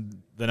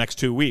within the next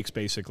 2 weeks,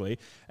 basically.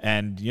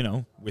 And,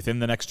 within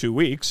the next 2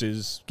 weeks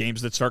is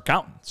games that start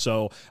counting.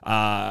 So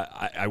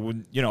I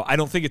wouldn't, I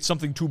don't think it's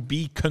something to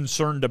be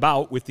concerned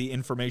about with the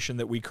information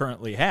that we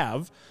currently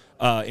have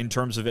in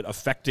terms of it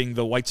affecting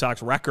the White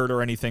Sox record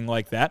or anything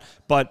like that.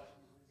 But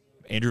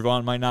Andrew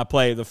Vaughn might not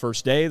play the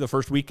first day, the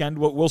first weekend.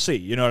 We'll see.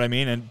 You know what I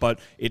mean? But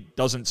it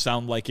doesn't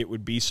sound like it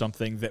would be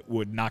something that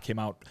would knock him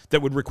out,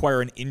 that would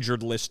require an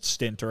injured list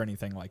stint or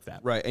anything like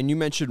that. Right. And you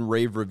mentioned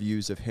rave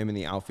reviews of him in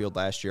the outfield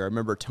last year. I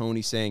remember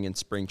Tony saying in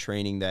spring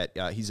training that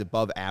he's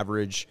above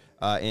average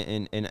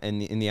in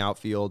the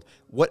outfield.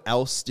 What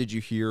else did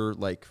you hear?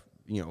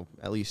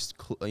 At least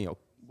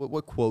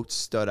what quotes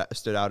stood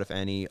out, if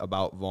any,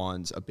 about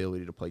Vaughn's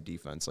ability to play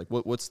defense? Like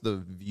what's the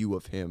view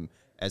of him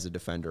as a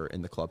defender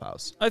in the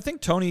clubhouse? I think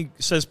Tony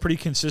says pretty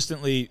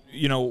consistently,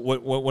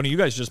 what one of you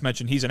guys just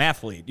mentioned, he's an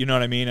athlete, you know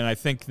what I mean? And I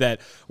think that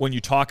when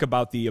you talk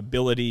about the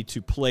ability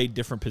to play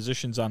different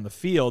positions on the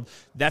field,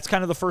 that's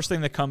kind of the first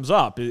thing that comes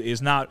up,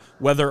 is not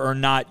whether or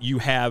not you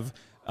have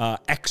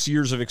X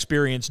years of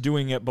experience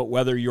doing it, but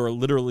whether you're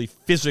literally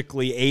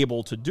physically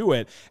able to do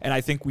it. And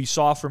I think we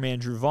saw from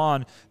Andrew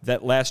Vaughn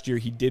that last year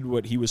he did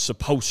what he was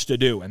supposed to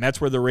do, and that's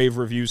where the rave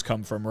reviews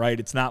come from, right?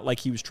 It's not like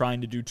he was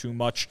trying to do too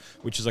much,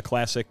 which is a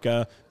classic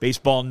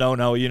baseball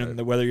no-no,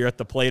 whether you're at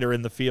the plate or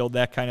in the field,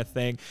 that kind of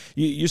thing.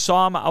 You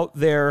saw him out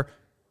there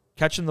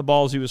catching the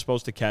balls he was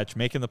supposed to catch,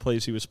 making the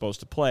plays he was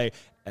supposed to play,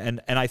 and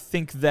I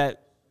think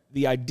that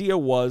the idea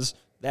was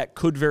that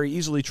could very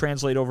easily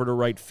translate over to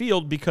right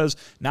field, because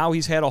now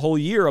he's had a whole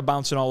year of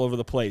bouncing all over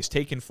the place,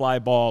 taking fly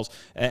balls.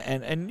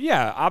 And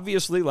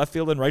obviously left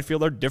field and right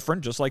field are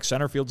different, just like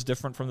center field's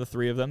different from the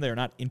three of them. They're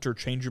not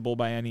interchangeable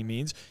by any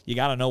means. You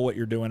got to know what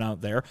you're doing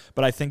out there.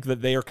 But I think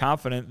that they are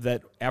confident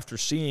that after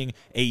seeing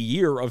a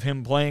year of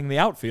him playing the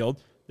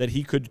outfield, that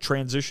he could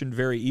transition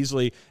very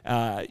easily,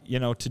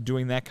 to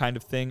doing that kind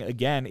of thing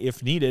again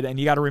if needed. And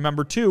you got to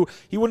remember, too,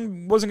 he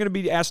wasn't going to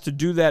be asked to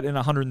do that in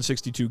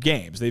 162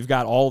 games. They've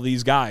got all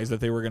these guys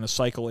that they were going to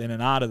cycle in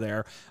and out of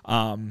there.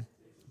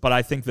 But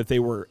I think that they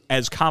were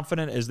as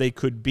confident as they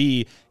could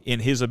be in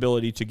his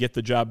ability to get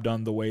the job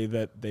done the way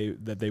that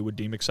they would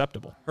deem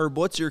acceptable. Herb,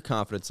 what's your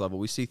confidence level?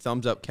 We see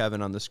thumbs up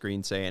Kevin on the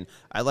screen saying,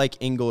 I like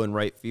Engel in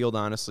right field.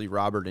 Honestly,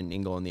 Robert and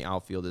Engel in the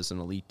outfield is an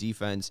elite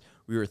defense.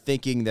 We were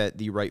thinking that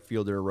the right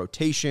fielder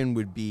rotation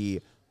would be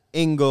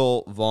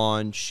Engel,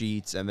 Vaughn,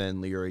 Sheets, and then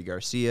Leury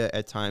Garcia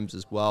at times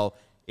as well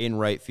in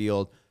right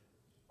field.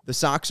 The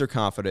Sox are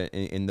confident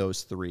in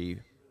those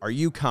three. Are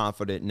you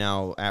confident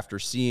now, after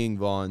seeing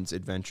Vaughn's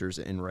adventures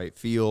in right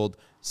field,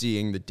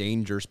 seeing the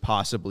dangers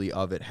possibly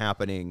of it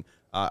happening,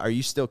 are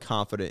you still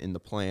confident in the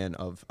plan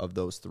of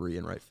those three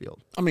in right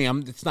field? I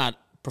mean, it's not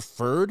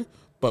preferred,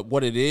 but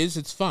what it is,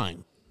 it's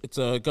fine. It's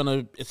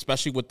gonna,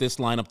 especially with this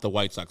lineup the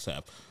White Sox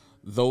have,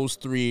 those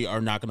three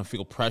are not going to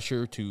feel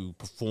pressure to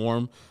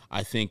perform.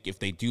 I think if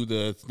they do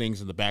the things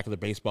in the back of the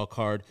baseball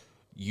card,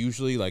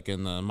 usually, like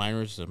in the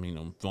minors,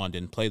 Vaughn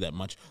didn't play that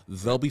much,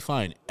 they'll be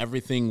fine.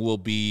 Everything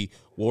will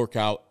work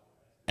out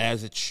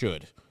as it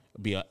should.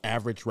 Be an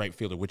average right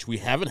fielder, which we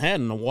haven't had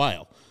in a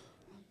while.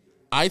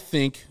 I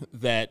think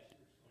that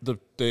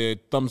the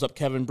thumbs up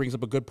Kevin brings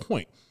up a good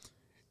point.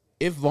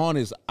 If Vaughn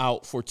is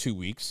out for 2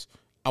 weeks,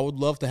 I would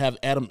love to have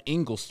Adam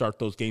Engel start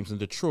those games in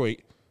Detroit,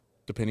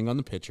 depending on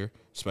the pitcher,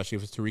 especially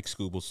if it's Tariq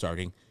Skubal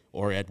starting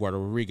or Eduardo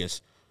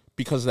Rodriguez,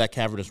 because of that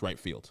cavernous right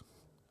field.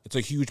 It's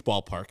a huge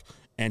ballpark,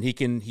 and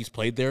he's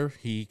played there.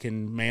 He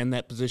can man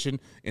that position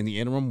in the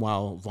interim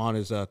while Vaughn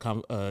is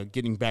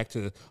getting back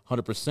to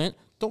 100%.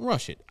 Don't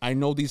rush it. I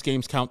know these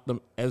games count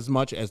them as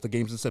much as the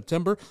games in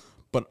September,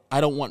 but I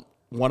don't want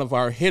one of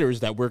our hitters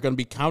that we're going to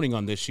be counting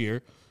on this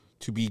year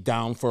to be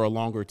down for a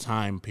longer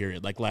time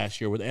period. Like last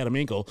year with Adam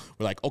Engel,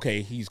 we're like,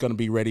 okay, he's going to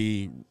be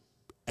ready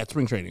at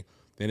spring training.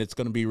 Then it's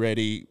going to be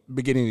ready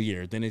beginning of the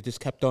year. Then it just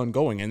kept on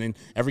going. And then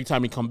every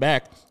time he come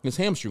back, his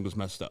hamstring was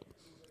messed up.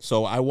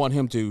 So I want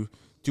him to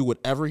do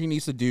whatever he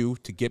needs to do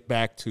to get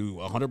back to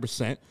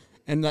 100%.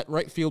 And that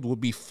right field will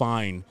be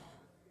fine,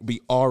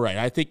 be all right.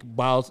 I think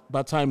by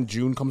the time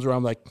June comes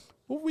around, like,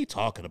 what are we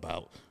talking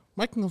about?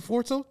 Mike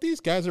Conforto,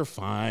 these guys are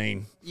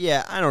fine.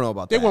 Yeah, I don't know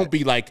about that. They won't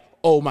be like,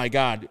 oh, my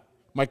God,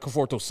 Mike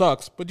Conforto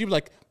sucks. But you're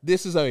like,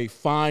 this is a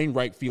fine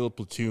right field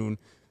platoon.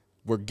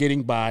 We're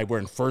getting by. We're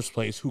in first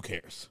place. Who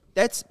cares?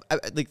 That's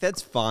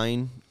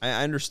fine.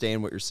 I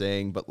understand what you're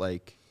saying, but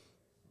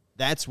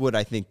that's what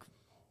I think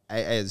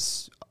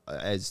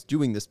as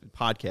doing this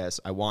podcast,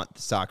 I want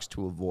the Sox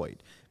to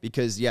avoid.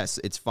 Because yes,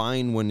 it's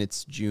fine when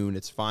it's June,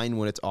 it's fine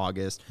when it's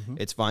August,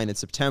 it's fine in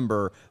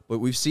September, but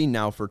we've seen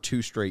now for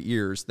 2 straight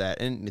years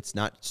that, and it's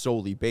not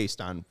solely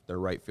based on their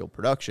right field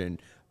production,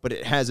 but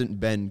it hasn't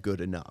been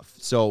good enough.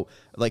 So,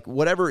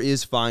 whatever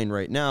is fine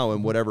right now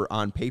and whatever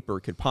on paper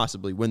could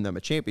possibly win them a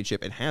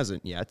championship, it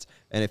hasn't yet.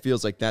 And it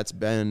feels like that's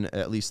been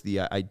at least the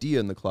idea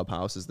in the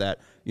clubhouse, is that,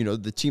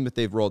 the team that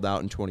they've rolled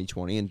out in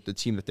 2020 and the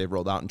team that they've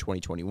rolled out in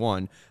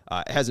 2021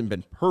 hasn't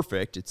been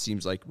perfect. It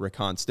seems like Rick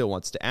Hahn still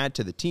wants to add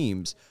to the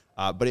teams,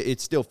 But it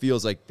still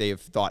feels like they've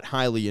thought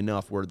highly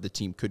enough where the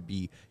team could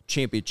be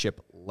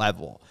championship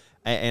level.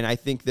 And I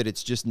think that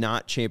it's just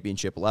not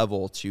championship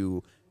level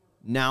to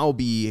now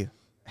be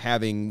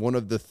having one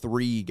of the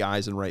three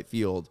guys in right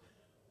field.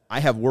 I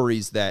have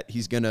worries that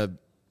he's going to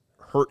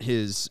hurt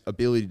his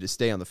ability to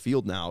stay on the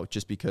field now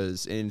just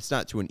because, and it's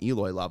not to an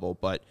Eloy level,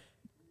 but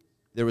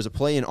there was a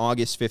play in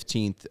August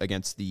 15th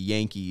against the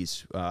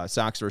Yankees,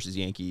 Sox versus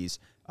Yankees,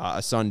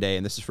 a Sunday,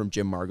 and this is from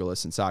Jim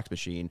Margulis in Sox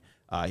Machine.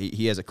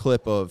 He has a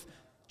clip of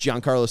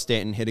Giancarlo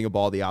Stanton hitting a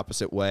ball the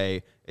opposite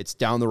way. It's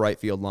down the right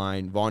field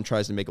line. Vaughn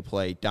tries to make a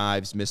play,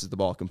 dives, misses the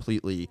ball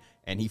completely,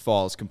 and he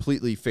falls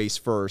completely face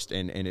first,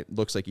 and it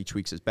looks like he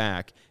tweaks his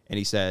back. And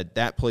he said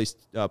that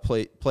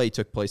play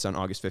took place on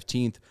August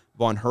 15th.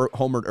 Vaughn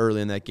homered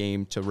early in that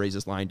game to raise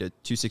his line to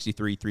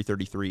 263,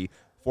 333,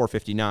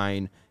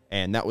 459,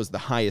 and that was the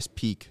highest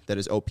peak that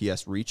his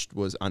OPS reached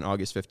was on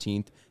August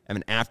 15th. And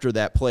then after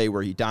that play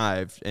where he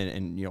dived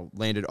and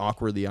landed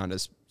awkwardly on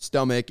his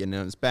stomach and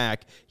on his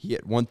back, he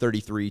hit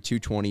 133,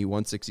 220,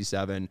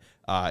 167.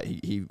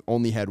 He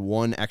only had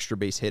one extra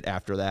base hit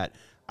after that.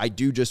 I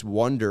do just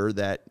wonder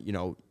that,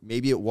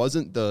 maybe it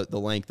wasn't the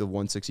length of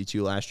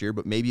 162 last year,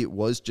 but maybe it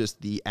was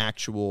just the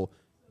actual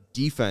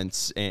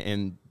defense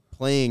and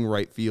playing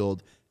right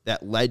field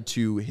that led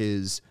to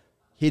his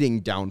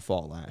hitting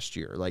downfall last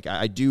year. Like,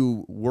 I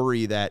do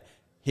worry that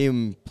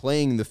him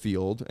playing the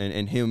field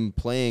and him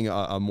playing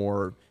a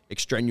more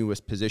extraneous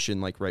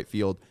position like right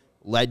field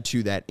led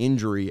to that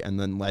injury and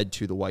then led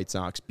to the White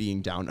Sox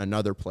being down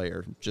another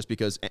player just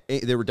because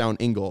they were down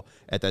Engel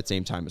at that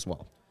same time as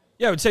well.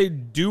 Yeah, I would say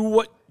do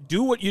what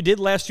you did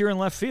last year in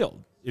left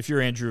field if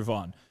you're Andrew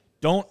Vaughn.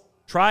 Don't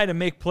try to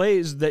make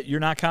plays that you're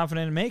not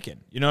confident in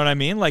making. You know what I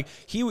mean? Like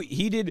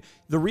he did.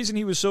 The reason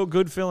he was so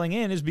good filling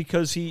in is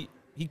because he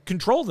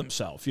controlled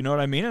himself. You know what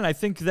I mean? And I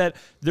think that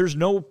there's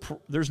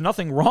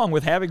nothing wrong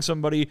with having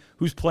somebody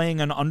who's playing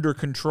an under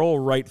control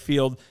right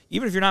field,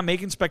 even if you're not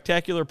making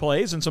spectacular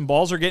plays and some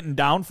balls are getting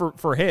down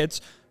for hits.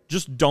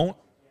 Just don't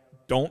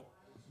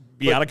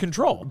be out of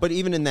control. But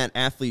even in that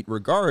athlete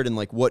regard and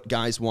like what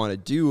guys want to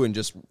do and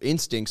just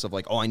instincts of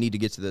like, oh, I need to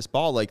get to this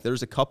ball. Like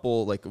there's a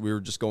couple, like we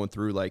were just going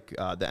through like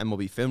the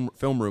MLB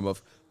film room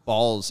of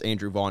balls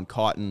Andrew Vaughn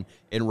caught in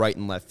right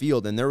and left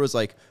field. And there was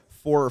like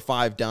 4 or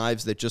 5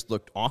 dives that just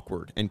looked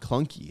awkward and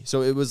clunky.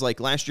 So it was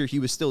like last year he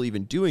was still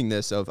even doing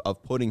this of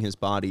putting his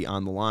body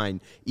on the line,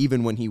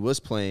 even when he was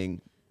playing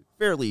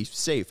fairly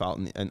safe out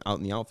in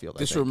the outfield.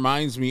 This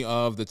reminds me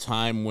of the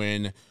time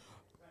when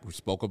we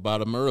spoke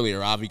about him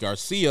earlier. Avi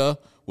Garcia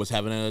was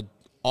having an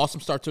awesome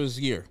start to his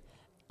year.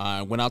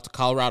 Went out to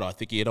Colorado. I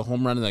think he hit a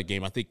home run in that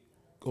game. I think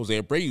Jose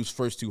Abreu's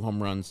first 2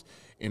 home runs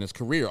in his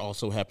career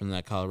also happened in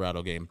that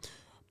Colorado game.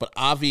 But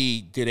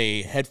Avi did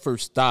a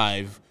headfirst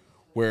dive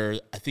where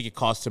I think it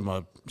cost him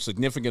a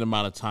significant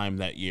amount of time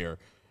that year,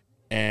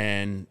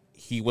 and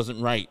he wasn't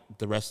right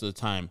the rest of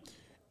the time.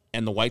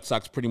 And the White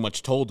Sox pretty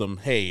much told him,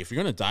 hey, if you're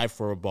going to dive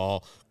for a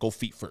ball, go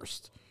feet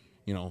first.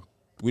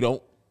 We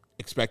don't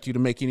expect you to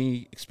make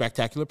any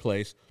spectacular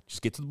plays.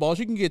 Just get to the balls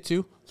you can get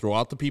to, throw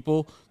out the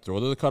people, throw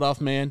to the cutoff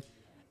man,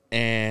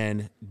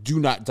 and do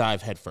not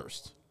dive head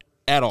first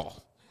at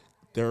all.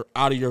 You're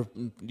out of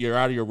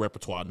your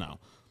repertoire now.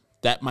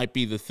 That might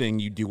be the thing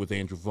you do with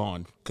Andrew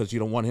Vaughn because you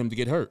don't want him to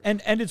get hurt.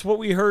 And it's what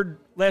we heard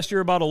last year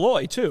about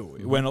Eloy, too.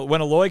 When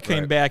Eloy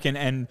came back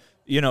and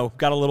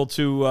got a little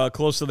too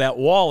close to that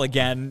wall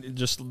again,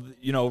 just,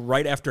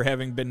 right after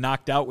having been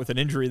knocked out with an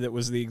injury that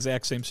was the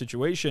exact same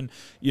situation,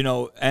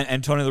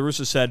 and Tony La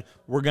Russa said,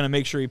 we're going to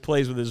make sure he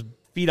plays with his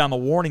feet on the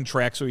warning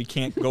track so he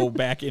can't go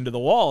back into the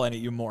wall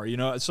anymore.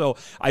 So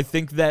I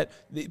think that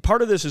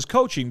part of this is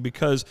coaching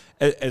because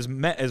as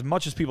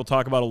much as people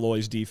talk about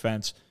Eloy's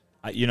defense,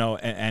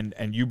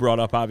 and you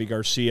brought up Avi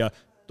Garcia.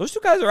 Those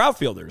 2 guys are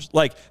outfielders.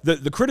 Like,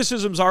 the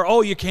criticisms are,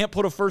 oh, you can't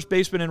put a first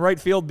baseman in right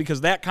field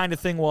because that kind of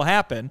thing will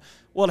happen.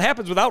 Well, it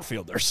happens with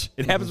outfielders.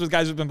 It happens with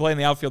guys who've been playing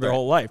the outfield their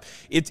whole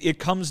life. It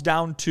comes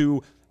down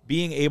to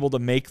being able to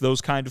make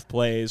those kind of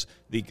plays.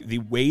 The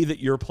way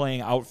that you're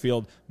playing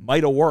outfield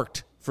might have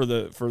worked for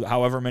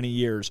however many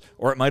years,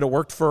 or it might have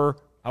worked for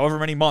however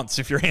many months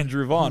if you're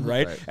Andrew Vaughn,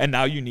 right? And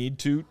now you need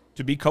to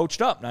be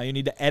coached up. Now you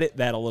need to edit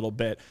that a little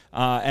bit.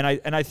 And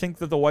I think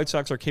that the White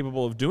Sox are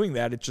capable of doing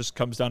that. It just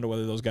comes down to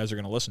whether those guys are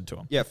going to listen to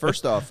them. Yeah,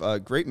 first off,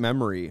 great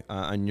memory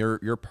on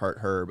your part,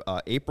 Herb.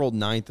 April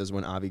 9th is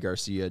when Avi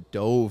Garcia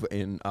dove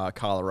in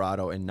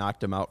Colorado and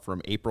knocked him out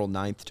from April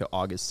 9th to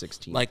August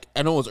 16th. Like,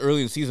 I know it was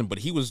early in the season, but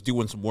he was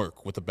doing some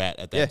work with the bat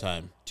at that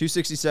time.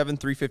 267,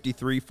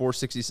 353,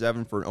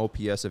 467 for an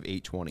OPS of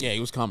 820. Yeah, he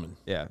was coming.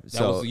 Yeah.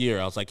 That was the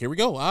year. I was like, here we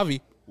go,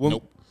 Avi.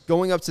 Nope.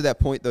 Going up to that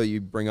point, though,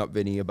 you bring up,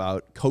 Vinny,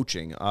 about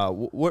coaching.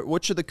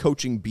 What should the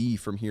coaching be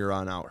from here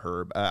on out,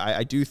 Herb?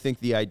 I do think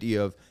the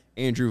idea of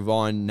Andrew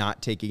Vaughn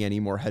not taking any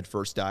more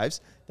headfirst dives,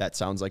 that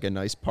sounds like a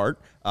nice part,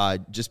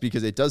 just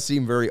because it does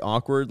seem very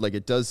awkward. Like,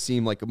 it does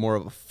seem like more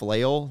of a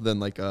flail than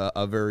like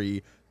a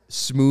very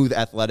smooth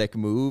athletic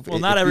move. Well,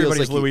 not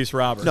everybody's like Luis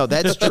Robert. No,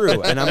 that's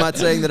true, and I'm not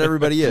saying that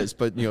everybody is,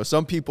 but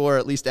some people are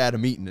at least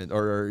Adam Eaton,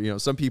 or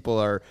some people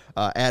are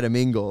Adam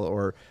Engel,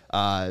 or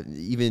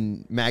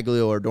even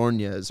Maglio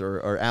Ordonez,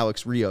 or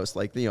Alex Rios.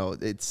 Like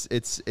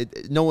it's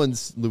no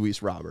one's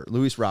Luis Robert.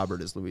 Luis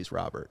Robert is Luis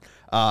Robert.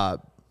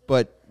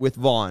 But with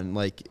Vaughn,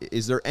 like,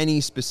 is there any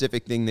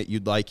specific thing that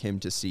you'd like him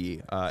to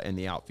see in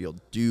the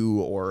outfield do,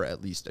 or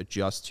at least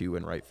adjust to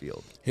in right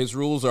field? His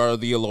rules are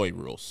the Eloy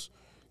rules.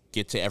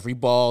 Get to every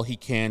ball he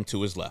can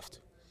to his left.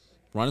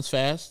 Run as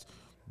fast.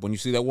 When you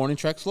see that warning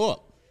track, slow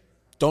up.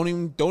 Don't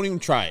even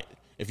try it.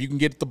 If you can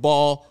get the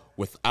ball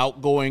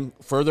without going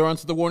further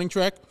onto the warning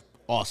track,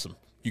 awesome.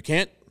 You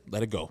can't,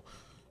 let it go.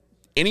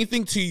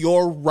 Anything to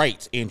your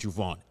right, Andrew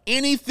Vaughn.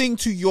 Anything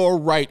to your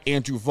right,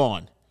 Andrew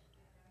Vaughn.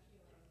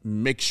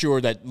 Make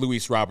sure that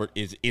Luis Robert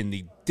is in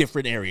the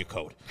different area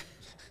code.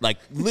 Like,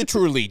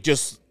 literally,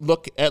 just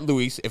look at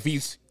Luis. If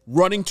he's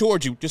running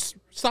towards you, just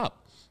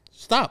stop.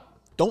 Stop.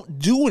 Don't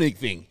do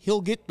anything.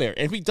 He'll get there.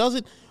 And if he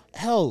doesn't,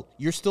 hell,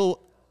 you're still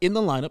in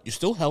the lineup. You're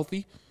still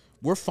healthy.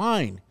 We're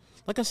fine.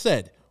 Like I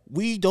said,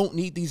 we don't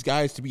need these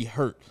guys to be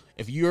hurt.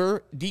 If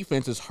your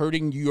defense is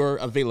hurting your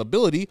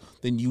availability,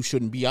 then you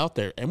shouldn't be out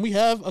there. And we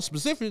have a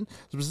specific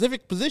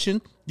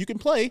position you can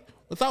play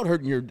without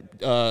hurting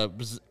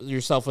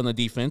yourself on the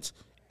defense,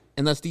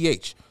 and that's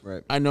DH.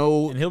 Right. I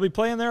know. And he'll be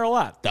playing there a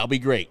lot. That'll be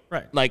great.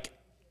 Right. Like,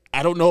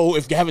 I don't know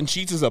if Gavin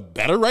Sheets is a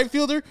better right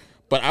fielder,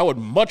 but I would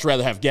much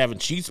rather have Gavin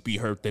Sheets be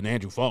hurt than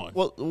Andrew Vaughn.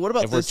 Well, what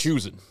about if we're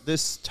choosing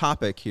this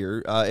topic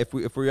here? If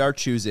we are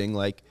choosing,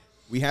 like,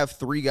 we have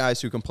three guys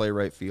who can play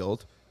right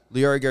field.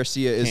 Leury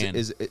Garcia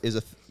is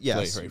a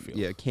yes, play right field.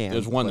 Yeah, can.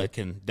 There's one that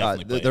can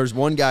definitely play. There's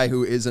one guy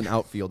who is an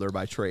outfielder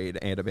by trade,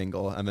 Adam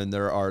Engel, and then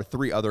there are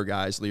three other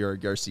guys: Leury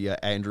Garcia,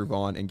 Andrew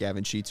Vaughn, and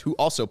Gavin Sheets, who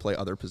also play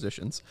other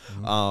positions.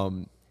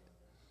 Mm-hmm.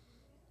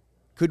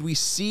 Could we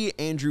see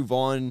Andrew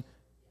Vaughn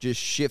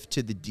just shift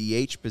to the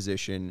DH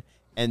position,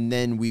 and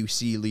then we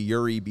see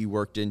Leury be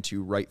worked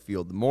into right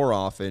field more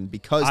often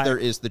because there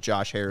is the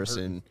Josh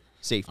Harrison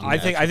safety? I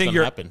think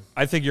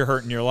you're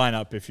hurting your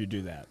lineup if you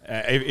do that.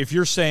 If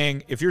you're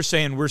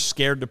saying we're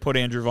scared to put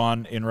Andrew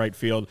Vaughn in right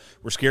field,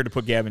 we're scared to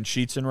put Gavin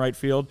Sheets in right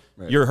field,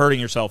 right, you're hurting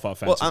yourself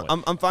offensively.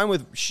 Well, I'm fine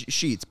with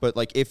Sheets, but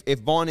like if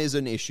Vaughn is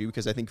an issue,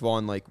 because I think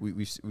Vaughn, like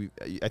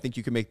I think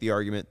you can make the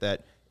argument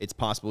that it's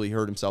possible he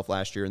hurt himself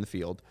last year in the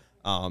field,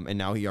 and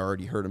now he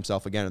already hurt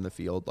himself again in the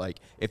field. Like,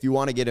 if you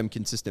want to get him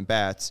consistent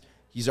bats,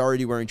 he's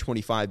already wearing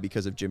 25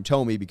 because of Jim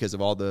Thome, because of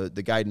all the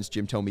guidance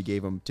Jim Thome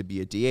gave him to be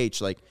a DH.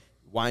 Like,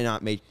 why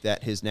not make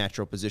that his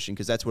natural position?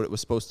 Because that's what it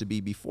was supposed to be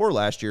before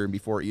last year and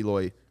before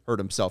Eloy hurt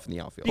himself in the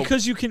outfield.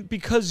 Because you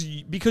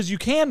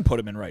can put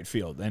him in right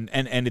field, and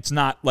it's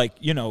not like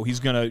he's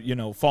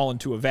gonna fall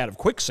into a vat of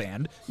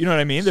quicksand. You know what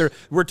I mean?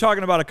 We're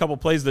talking about a couple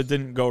plays that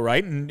didn't go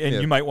right, and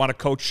you might want to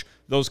coach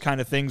those kind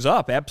of things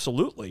up,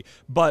 absolutely.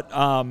 But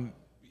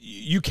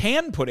you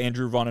can put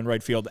Andrew Vaughn in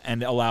right field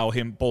and allow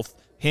him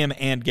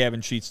and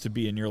Gavin Sheets to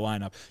be in your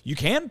lineup. You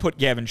can put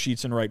Gavin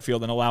Sheets in right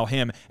field and allow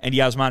him and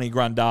Yasmani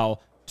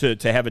Grandal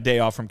to have a day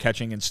off from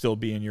catching and still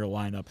be in your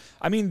lineup.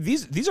 I mean,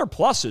 these are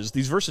pluses.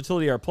 These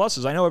versatility are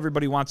pluses. I know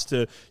everybody wants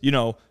to,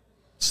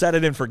 set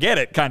it and forget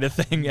it kind of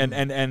thing,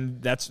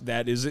 and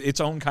that is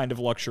its own kind of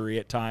luxury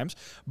at times.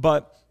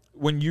 But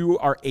when you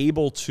are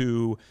able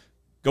to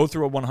go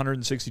through a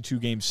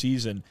 162-game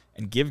season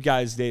and give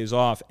guys days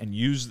off and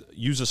use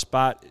a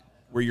spot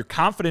where you're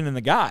confident in the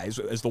guys,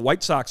 as the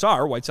White Sox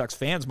are. White Sox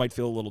fans might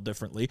feel a little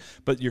differently,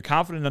 but you're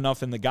confident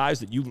enough in the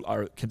guys that you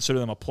consider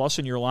them a plus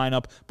in your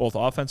lineup, both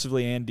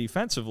offensively and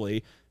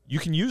defensively. You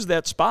can use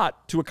that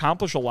spot to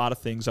accomplish a lot of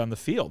things on the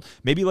field.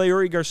 Maybe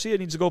Leury Garcia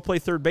needs to go play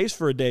third base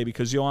for a day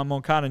because Yohan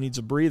Moncada needs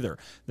a breather.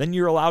 Then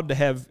you're allowed to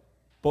have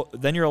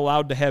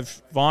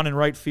Vaughn in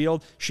right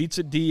field, Sheets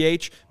at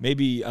DH.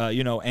 Maybe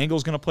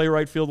Engel's going to play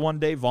right field one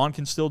day. Vaughn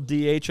can still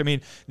DH. I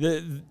mean,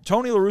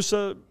 Tony La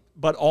Russa,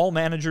 but all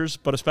managers,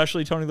 but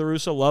especially Tony La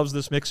Russa, loves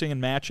this mixing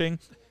and matching.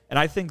 And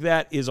I think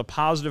that is a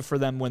positive for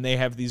them when they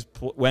have these,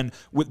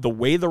 with the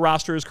way the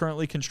roster is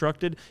currently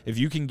constructed. If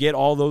you can get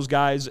all those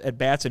guys at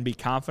bats and be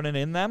confident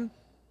in them,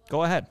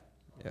 go ahead.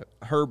 Yeah.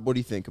 Herb, what do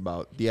you think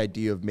about the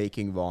idea of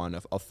making Vaughn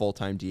a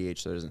full-time DH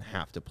so he doesn't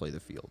have to play the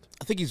field?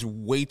 I think he's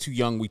way too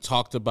young. We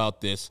talked about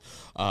this.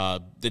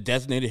 The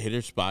designated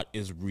hitter spot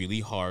is really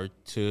hard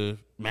to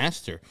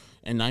master.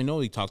 And I know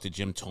he talked to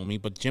Jim Thome,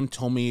 but Jim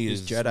Thome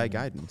is Jedi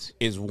guidance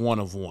is one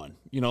of one.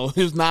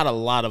 There's not a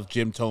lot of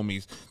Jim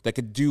Thomes that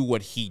could do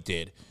what he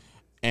did.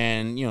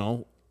 And,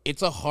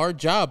 it's a hard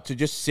job to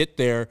just sit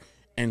there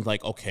and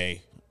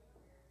okay,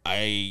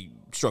 I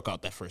struck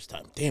out that first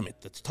time. Damn it,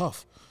 that's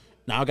tough.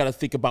 Now I got to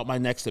think about my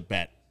next at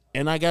bat.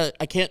 And I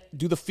can't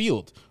do the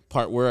field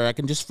part where I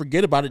can just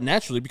forget about it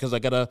naturally because I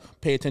got to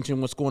pay attention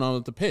to what's going on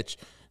with the pitch.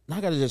 Now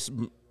I got to just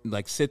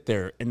sit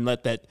there and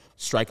let that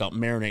strikeout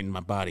marinate in my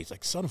body. It's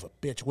like, son of a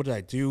bitch, what did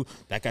I do?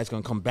 That guy's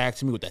going to come back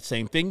to me with that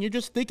same thing. You're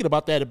just thinking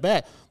about that at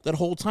bat that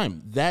whole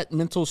time. That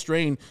mental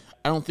strain,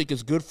 I don't think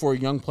is good for a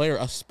young player,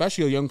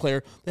 especially a young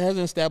player that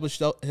hasn't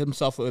established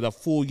himself with a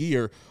full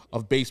year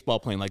of baseball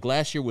playing. Like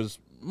last year was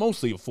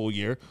mostly a full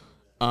year.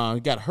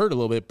 Got hurt a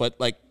little bit, but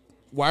like,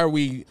 why are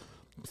we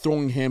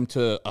throwing him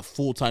to a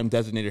full-time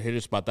designated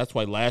hitter spot? That's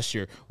why last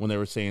year when they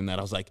were saying that,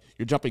 I was like,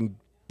 you're jumping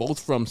both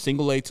from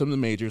single A to the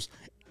majors,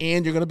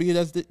 and you're going to be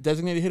a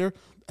designated hitter?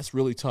 That's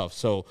really tough.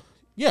 So,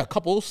 yeah, a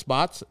couple of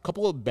spots, a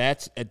couple of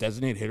bats at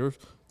designated hitter,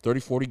 30,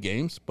 40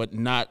 games, but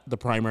not the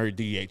primary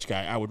DH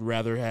guy. I would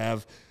rather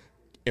have,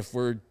 if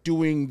we're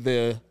doing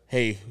the,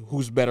 hey,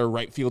 who's better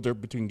right fielder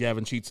between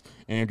Gavin Sheets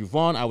and Andrew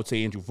Vaughn, I would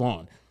say Andrew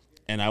Vaughn.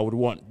 And I would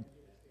want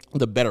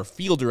the better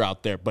fielder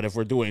out there. But if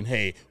we're doing,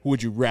 hey, who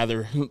would you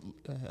rather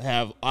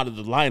have out of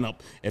the lineup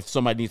if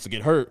somebody needs to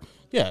get hurt?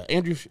 Yeah,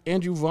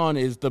 Andrew Vaughn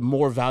is the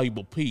more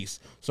valuable piece.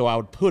 So I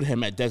would put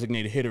him at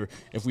designated hitter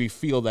if we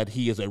feel that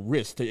he is at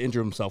risk to injure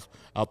himself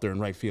out there in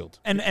right field.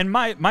 And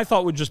my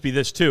thought would just be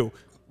this, too.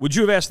 Would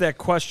you have asked that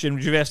question?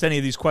 Would you have asked any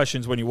of these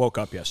questions when you woke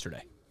up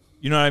yesterday?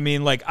 You know what I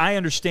mean? Like, I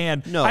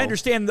understand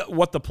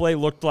what the play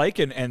looked like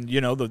and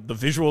you know, the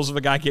visuals of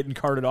a guy getting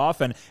carted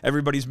off and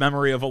everybody's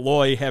memory of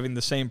Eloy having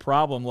the same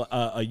problem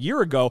a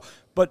year ago.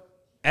 But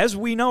as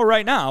we know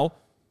right now,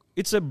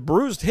 it's a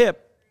bruised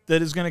hip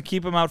that is going to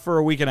keep him out for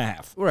a week and a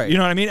half. Right. You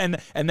know what I mean?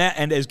 And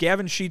as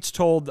Gavin Sheets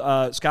told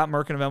Scott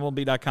Merkin of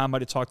MLB.com,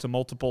 might have talked to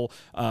multiple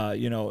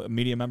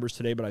media members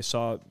today, but I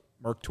saw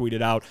Merck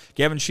tweeted out,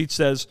 Gavin Sheets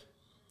says,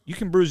 you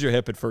can bruise your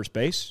hip at first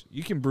base.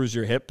 You can bruise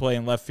your hip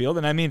playing left field,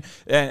 and I mean,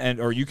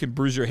 or you can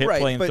bruise your hip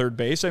playing third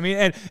base. I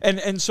mean,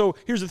 and so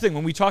here's the thing: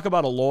 when we talk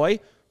about Eloy,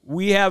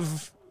 we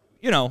have,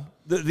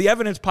 the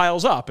evidence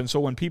piles up, and so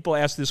when people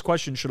ask this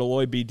question, should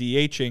Eloy be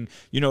DHing?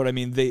 You know what I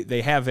mean?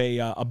 They have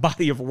a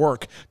body of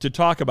work to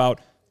talk about.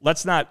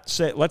 Let's not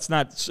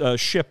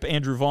ship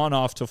Andrew Vaughn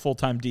off to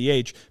full-time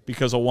DH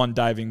because of one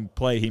diving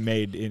play he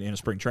made in a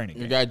spring training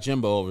game. You got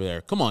Jimbo over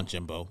there. Come on,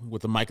 Jimbo,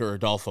 with the Micah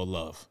Rodolfo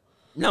love.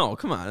 No,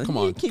 come on.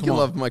 He can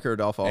love Mike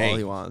Rodolfo all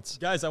he wants.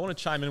 Guys, I want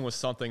to chime in with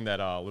something that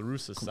La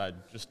Russa said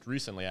just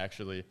recently,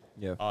 actually.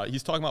 Yeah.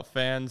 He's talking about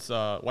fans,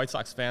 White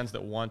Sox fans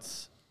that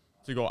want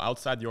to go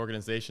outside the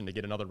organization to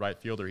get another right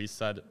fielder. He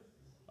said,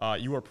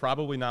 you are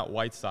probably not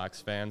White Sox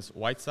fans.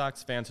 White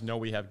Sox fans know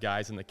we have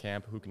guys in the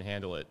camp who can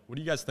handle it. What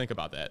do you guys think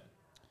about that?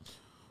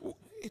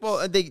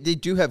 Well, they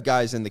do have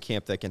guys in the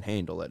camp that can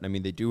handle it. I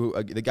mean, they do.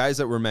 The guys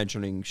that we're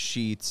mentioning,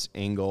 Sheets,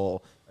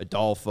 Engel,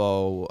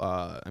 Adolfo,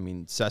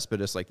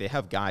 Cespedes, like they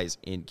have guys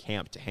in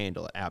camp to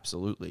handle it,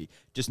 absolutely.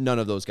 Just none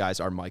of those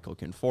guys are Michael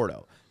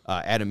Conforto.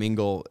 Adam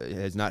Engel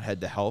has not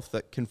had the health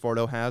that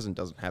Conforto has and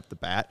doesn't have the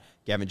bat.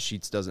 Gavin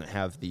Sheets doesn't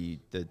have the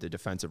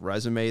defensive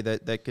resume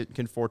that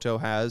Conforto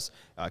has.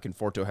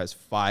 Conforto has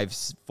 5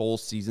 full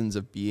seasons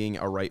of being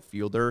a right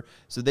fielder,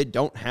 so they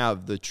don't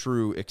have the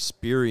true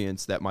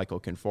experience that Michael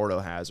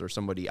Conforto has or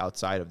somebody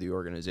outside of the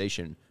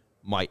organization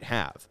might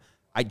have.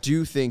 I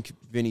do think,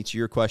 Vinny, to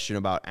your question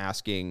about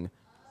asking,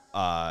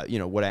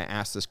 would I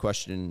ask this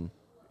question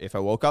if I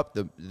woke up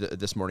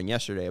this morning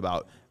yesterday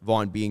about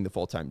Vaughn being the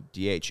full-time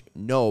DH?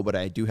 No, but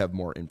I do have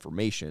more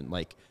information.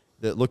 Like,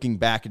 looking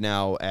back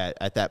now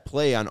at that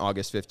play on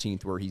August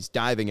 15th where he's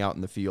diving out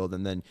in the field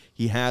and then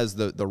he has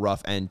the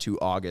rough end to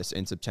August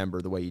and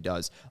September the way he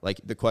does. Like,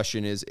 the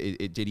question is,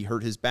 did he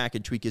hurt his back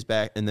and tweak his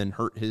back and then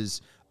hurt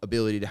his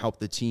ability to help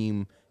the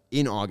team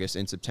in August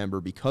and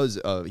September because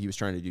he was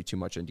trying to do too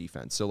much on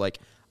defense? So, like,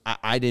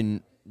 I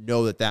didn't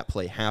know that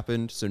play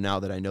happened. So now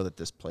that I know that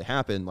this play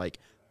happened, like,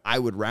 I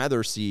would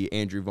rather see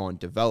Andrew Vaughn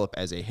develop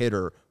as a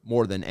hitter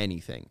more than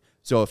anything.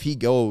 So if he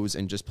goes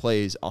and just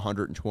plays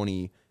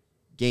 120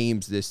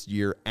 games this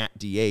year at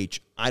DH,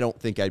 I don't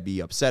think I'd be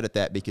upset at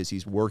that because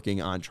he's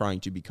working on trying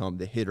to become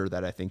the hitter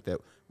that I think that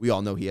we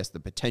all know he has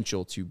the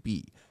potential to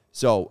be.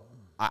 So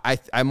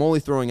I'm only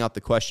throwing out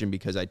the question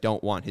because I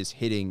don't want his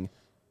hitting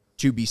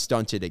to be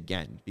stunted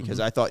again, because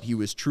I thought he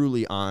was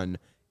truly on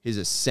his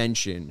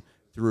ascension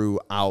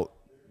throughout,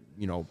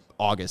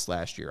 August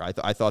last year.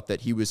 I thought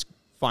that he was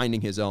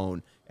finding his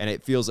own, and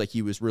it feels like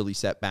he was really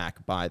set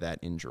back by that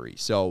injury.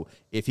 So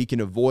if he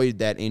can avoid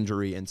that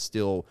injury and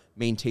still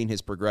maintain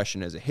his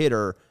progression as a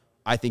hitter,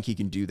 I think he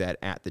can do that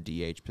at the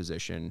DH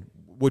position,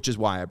 which is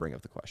why I bring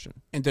up the question.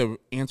 And to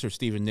answer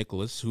Stephen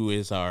Nicholas, who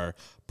is our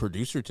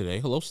producer today.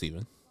 Hello,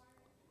 Stephen.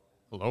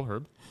 Hello,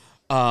 Herb.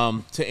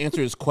 To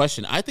answer his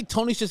question, I think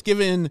Tony's just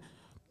giving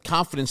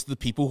confidence to the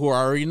people who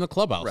are already in the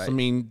clubhouse. Right. I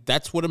mean,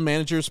 that's what a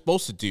manager is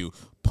supposed to do.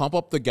 Pump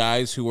up the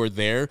guys who are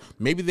there.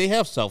 Maybe they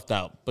have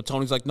self-doubt, but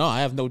Tony's like, no,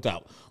 I have no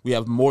doubt. We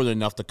have more than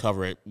enough to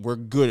cover it. We're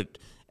good.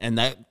 And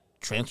that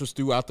transfers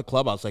throughout the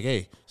clubhouse. Like,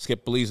 hey,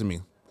 Skip believes in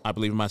me. I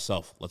believe in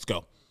myself. Let's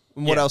go.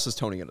 And what else is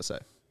Tony going to say?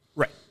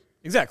 Right.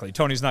 Exactly.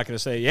 Tony's not going to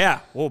say,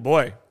 yeah, oh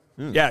boy.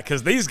 Yeah,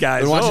 because these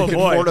guys, oh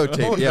boy. Photo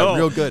tape. Yeah,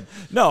 real good.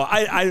 No,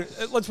 I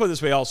let's put it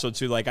this way also,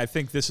 too. Like, I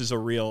think this is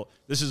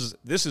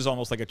this is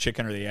almost like a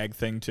chicken or the egg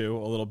thing, too,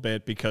 a little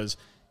bit, because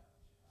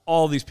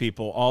all these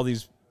people, all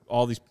these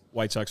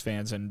White Sox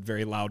fans and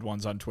very loud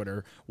ones on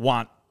Twitter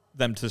want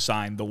them to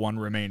sign the one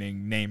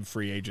remaining named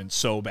free agent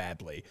so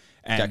badly.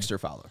 And Dexter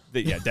Fowler.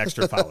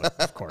 Dexter Fowler,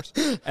 of course.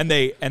 And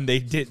they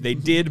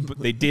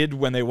did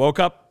when they woke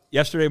up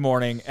yesterday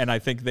morning, and I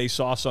think they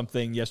saw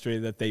something yesterday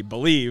that they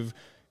believe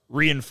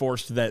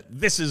reinforced that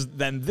this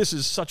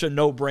is such a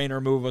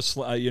no-brainer move.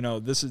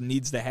 This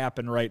needs to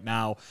happen right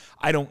now.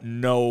 I don't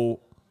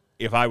know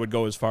if I would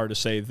go as far to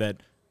say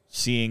that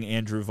seeing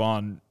Andrew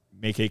Vaughn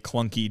make a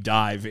clunky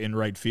dive in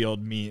right field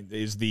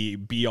is the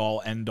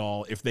be-all,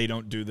 end-all. If they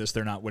don't do this,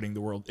 they're not winning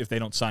the World. If they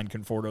don't sign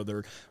Conforto,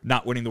 they're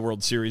not winning the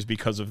World Series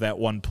because of that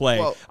one play.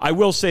 Well, I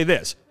will say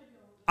this.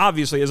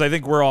 Obviously, as I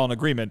think we're all in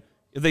agreement,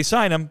 if they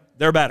sign him,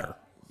 they're better.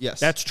 Yes.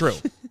 That's true.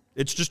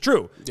 It's just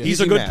true. Yeah, he's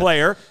a good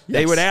player. Yes.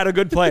 They would add a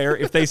good player.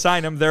 If they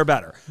sign him, they're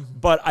better.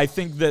 But I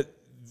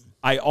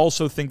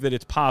also think that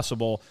it's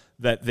possible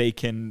that they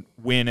can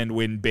win and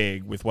win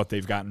big with what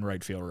they've got in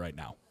right field right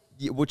now.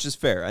 Yeah, which is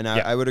fair, and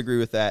I would agree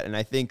with that. And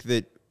I think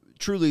that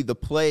truly the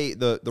play,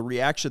 the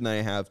reaction that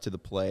I have to the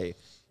play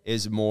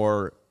is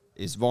more,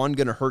 is Vaughn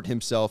going to hurt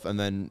himself and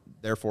then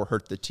therefore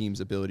hurt the team's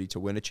ability to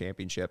win a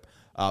championship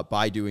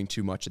by doing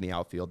too much in the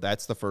outfield?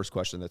 That's the first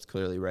question that's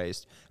clearly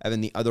raised. And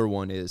then the other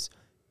one is,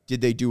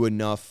 did they do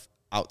enough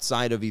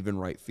outside of even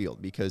right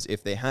field? Because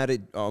if they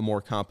had a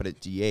more competent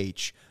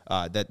DH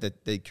that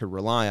they could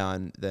rely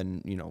on,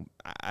 then,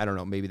 I don't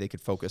know, maybe they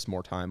could focus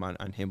more time on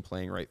him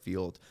playing right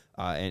field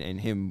and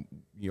him,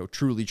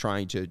 truly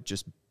trying to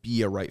just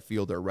be a right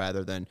fielder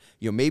rather than,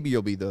 maybe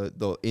you'll be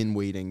the in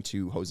waiting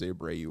to Jose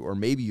Abreu, or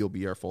maybe you'll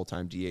be our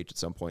full-time DH at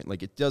some point.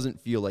 Like, it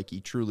doesn't feel like he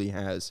truly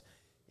has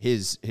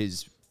his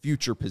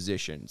future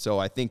position. So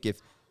I think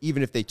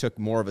even if they took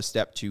more of a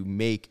step to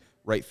make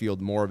right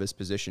field more of his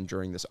position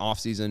during this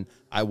offseason,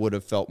 I would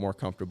have felt more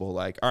comfortable.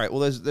 Like, all right,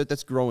 well,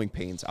 that's growing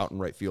pains out in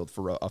right field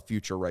for a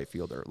future right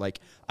fielder. Like,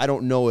 I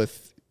don't know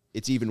if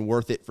it's even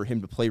worth it for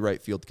him to play right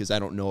field, because I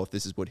don't know if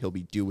this is what he'll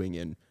be doing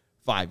in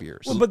 5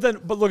 years. Well, but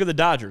look at the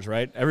Dodgers,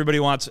 right? Everybody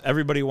wants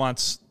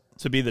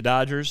to be the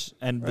Dodgers,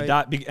 and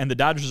the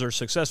Dodgers are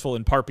successful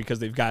in part because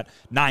they've got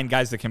 9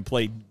 guys that can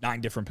play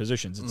 9 different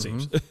positions. It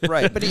seems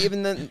right, but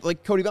even then,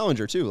 like Cody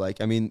Bellinger too. Like,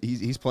 I mean,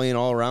 he's playing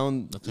all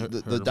around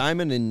the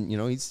diamond, and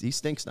he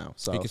stinks now.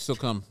 So he can still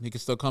come. He can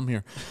still come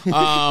here.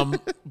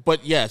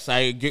 But yes,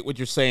 I get what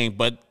you're saying.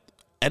 But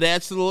it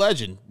adds to the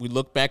legend. We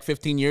look back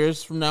 15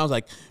 years from now, it's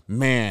like,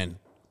 man,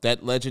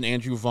 that legend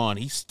Andrew Vaughn,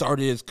 he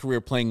started his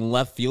career playing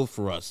left field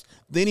for us.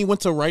 Then he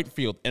went to right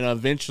field, and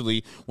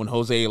eventually, when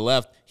Jose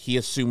left, he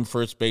assumed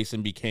first base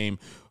and became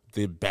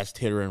the best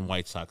hitter in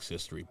White Sox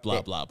history.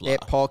 Blah, blah, blah.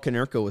 Paul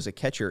Konerko was a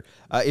catcher.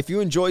 If you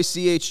enjoy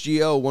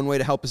CHGO, one way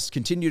to help us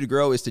continue to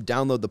grow is to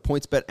download the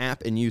PointsBet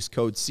app and use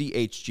code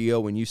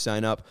CHGO when you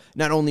sign up.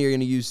 Not only are you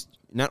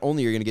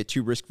going to get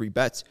 2 risk-free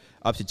bets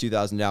up to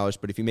 $2,000,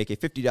 but if you make a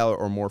 $50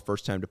 or more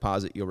first-time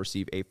deposit, you'll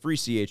receive a free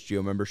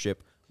CHGO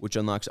membership, which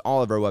unlocks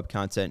all of our web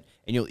content,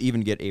 and you'll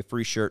even get a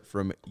free shirt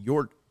from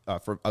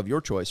of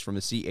your choice from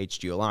the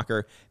CHGO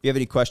locker. If you have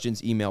any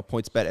questions, email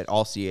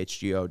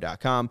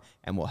pointsbet@allchgo.com,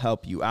 and we'll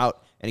help you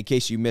out. And in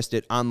case you missed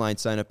it, online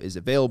sign-up is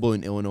available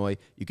in Illinois.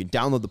 You can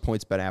download the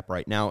PointsBet app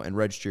right now and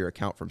register your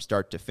account from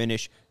start to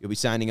finish. You'll be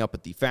signing up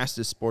with the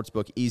fastest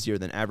sportsbook, easier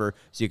than ever,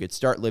 so you could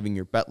start living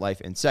your bet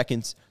life in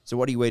seconds. So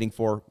what are you waiting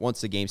for?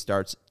 Once the game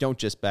starts, don't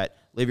just bet.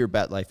 Live your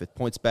bet life with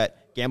PointsBet.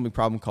 Gambling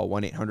problem, call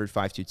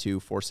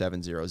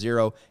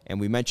 1-800-522-4700. And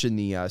we mentioned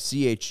the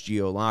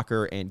CHGO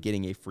locker and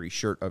getting a free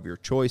shirt of your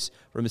choice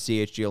from the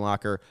CHGO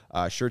locker.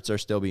 Shirts are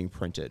still being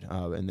printed,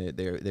 and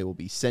they will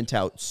be sent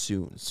out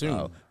soon.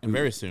 And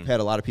very soon. We've had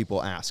a lot of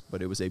people ask,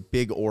 but it was a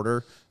big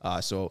order.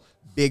 So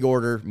big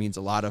order means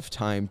a lot of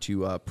time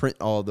to print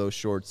all of those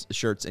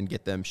shirts and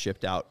get them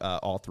shipped out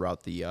all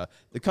throughout the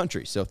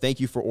country. So thank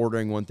you for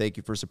ordering one. Thank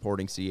you for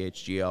supporting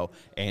CHGO.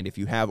 And if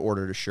you have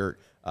ordered a shirt,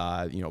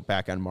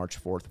 back on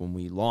March 4th when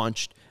we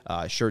launched,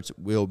 shirts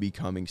will be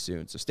coming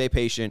soon. So stay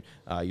patient.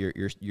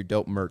 Your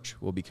dope merch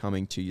will be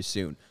coming to you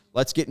soon.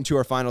 Let's get into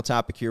our final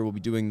topic here. We'll be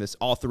doing this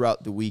all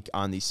throughout the week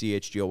on the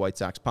CHGO White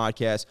Sox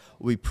podcast.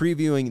 We'll be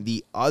previewing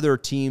the other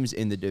teams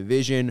in the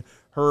division.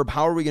 Herb,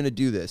 how are we going to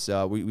do this?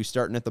 We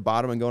starting at the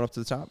bottom and going up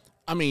to the top?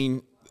 I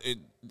mean,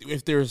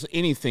 if there's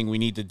anything we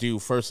need to do,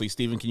 firstly,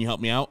 Steven, can you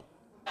help me out?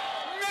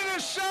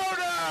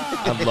 Minnesota!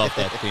 I love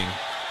that thing.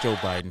 Joe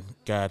Biden,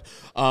 God.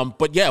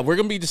 But yeah, we're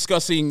going to be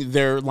discussing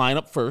their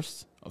lineup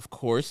first, of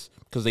course,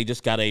 because they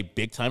just got a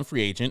big-time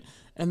free agent,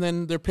 and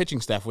then their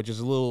pitching staff, which is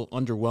a little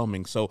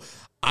underwhelming. So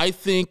I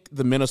think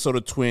the Minnesota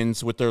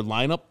Twins, with their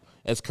lineup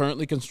as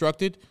currently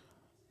constructed,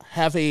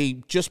 have a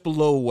just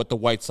below what the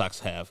White Sox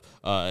have,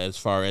 as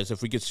far as,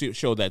 if we could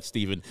show that,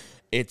 Steven.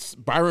 It's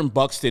Byron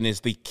Buxton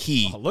is the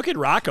key. Oh, look at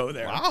Rocco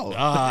there.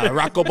 Wow.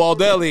 Rocco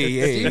Baldelli.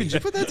 Hey. Did you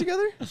put that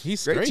together?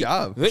 He's great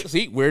job.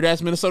 See,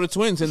 weird-ass Minnesota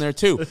Twins in there,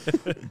 too.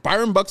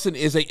 Byron Buxton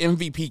is a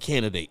MVP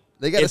candidate.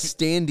 They got a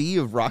standee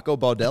of Rocco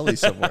Baldelli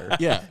somewhere.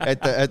 Yeah.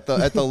 At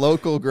the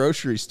local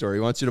grocery store. He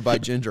wants you to buy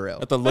ginger ale.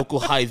 At the local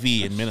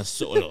Hy-Vee in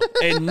Minnesota.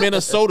 In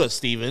Minnesota,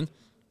 Steven.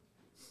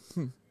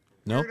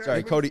 No?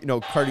 Sorry, Cody.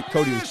 No, Cody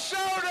was...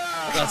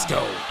 Let's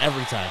go.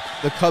 Every time.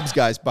 The Cubs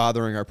guy's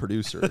bothering our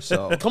producer,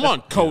 so... Come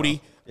on,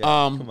 Cody. Yeah,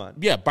 come on.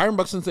 Yeah, Byron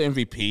Buxton's the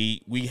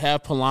MVP. We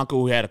have Polanco,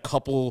 who had a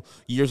couple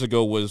years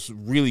ago was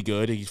really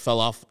good. He fell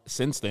off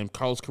since then.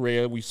 Carlos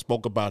Correa, we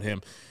spoke about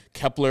him.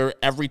 Kepler,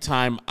 every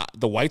time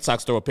the White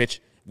Sox throw a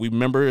pitch, We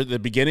remember the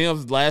beginning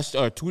of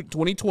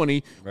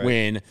 2020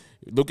 when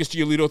Lucas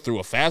Giolito threw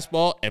a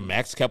fastball and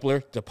Max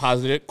Kepler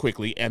deposited it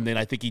quickly, and then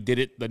I think he did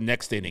it the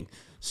next inning.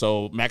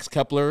 So Max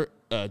Kepler,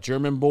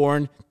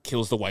 German-born,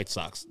 kills the White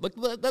Sox. Like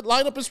that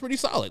lineup is pretty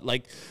solid.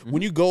 Like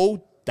when you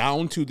go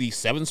down to the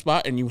 7th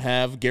spot and you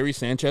have Gary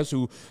Sanchez,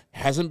 who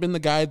hasn't been the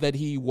guy that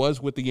he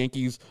was with the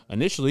Yankees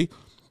initially,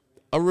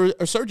 a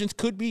resurgence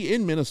could be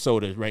in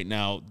Minnesota right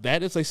now.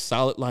 That is a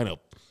solid lineup.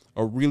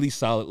 A really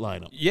solid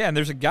lineup. Yeah, and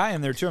there's a guy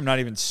in there too. I'm not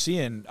even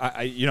seeing.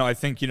 I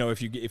think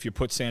if you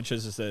put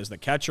Sanchez as the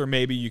catcher,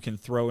 maybe you can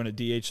throw in a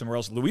DH somewhere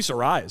else. Luis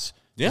Arraez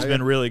has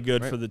been really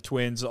good for the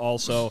Twins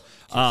also.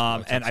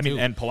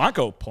 And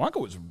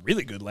Polanco was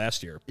really good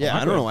last year. Polanco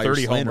I don't know why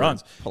 30 home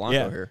runs.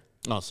 Polanco here.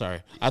 Oh,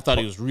 sorry. I thought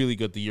he was really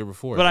good the year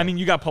before. But,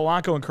 you got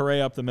Polanco and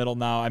Correa up the middle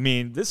now.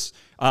 This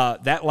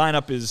that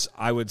lineup is,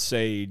 I would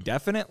say,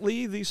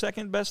 definitely the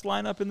second best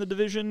lineup in the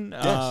division.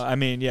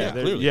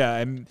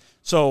 Yes.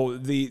 So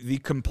the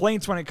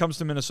complaints when it comes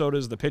to Minnesota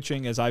is the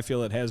pitching, as I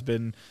feel it has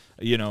been,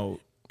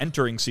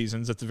 entering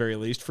seasons at the very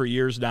least for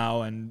years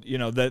now. And,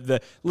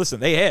 listen,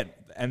 they hit,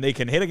 and they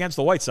can hit against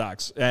the White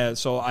Sox.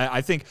 So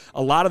I think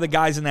a lot of the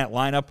guys in that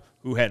lineup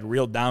who had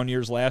real down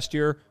years last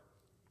year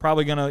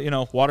probably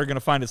water gonna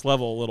find its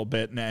level a little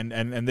bit,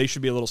 and they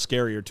should be a little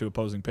scarier to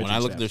opposing pitching. When I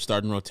looked at their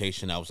starting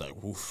rotation, I was like,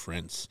 "Ooh,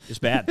 friends, it's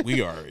bad. We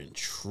are in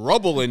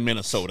trouble in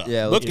Minnesota.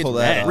 Yeah, look at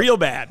that, real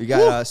bad." You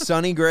got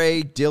Sonny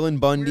Gray, Dylan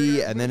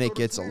Bundy, and then it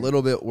gets a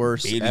little bit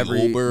worse.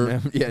 Ober.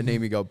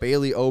 Name you go.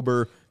 Bailey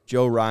Ober,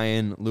 Joe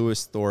Ryan,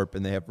 Lewis Thorpe,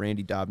 and they have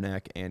Randy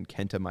Dobnak and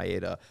Kenta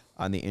Maeda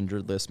on the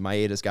injured list.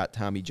 Maeda's got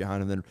Tommy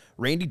John, and then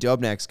Randy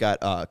Dobnak's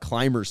got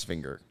climber's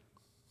finger.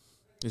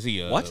 Is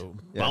he what?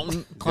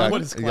 Mountain climber?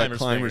 What is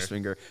climber's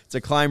finger? It's a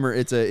climber.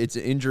 It's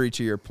an injury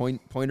to your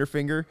pointer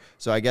finger.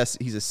 So I guess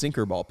he's a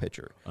sinker ball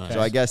pitcher. Okay.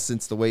 So I guess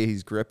since the way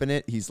he's gripping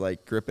it, he's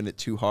like gripping it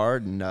too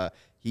hard, and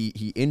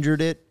he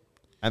injured it,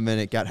 and then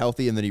it got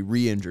healthy, and then he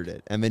re-injured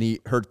it, and then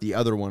he hurt the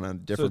other one on a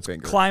different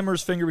finger.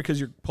 Climber's finger because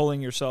you're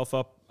pulling yourself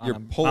up on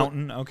a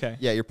mountain. Okay.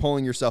 Yeah, you're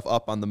pulling yourself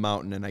up on the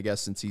mountain, and I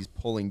guess since he's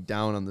pulling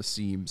down on the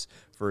seams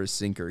for his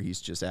sinker, he's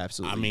just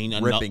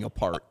absolutely ripping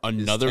apart.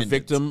 Another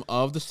victim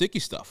of the sticky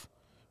stuff.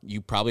 You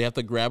probably have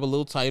to grab a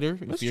little tighter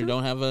if you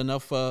don't have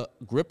enough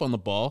grip on the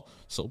ball.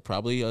 So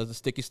probably the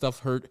sticky stuff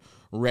hurt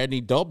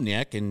Randy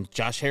Dobnak, and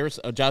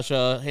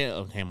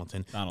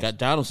Hamilton.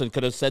 Donaldson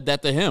could have said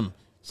that to him.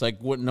 It's like,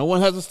 no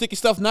one has the sticky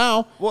stuff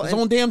now. Well, his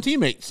own damn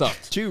teammate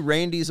sucked. Too,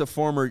 Randy's a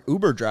former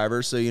Uber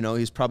driver, so,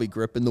 he's probably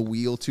gripping the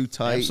wheel too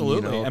tight.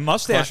 Absolutely. And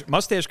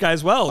mustache guy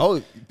as well.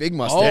 Oh, big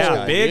mustache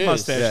guy. Big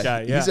mustache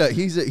guy, yeah.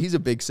 He's a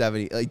big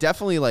 70.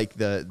 Definitely like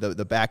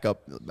the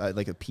backup,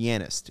 like a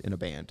pianist in a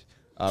band.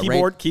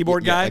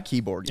 Keyboard guy? A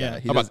keyboard guy. Yeah.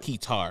 How about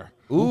keytar?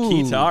 Ooh,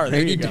 keytar. There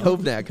Randy you go.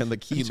 Dobnak on the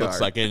keytar. He looks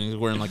like it. He's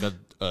wearing like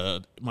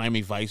a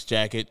Miami Vice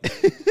jacket.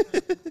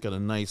 Got a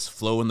nice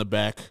flow in the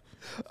back.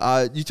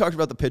 You talked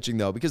about the pitching,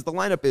 though, because the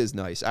lineup is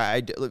nice.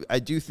 I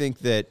do think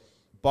that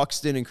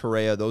Buxton and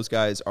Correa, those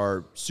guys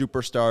are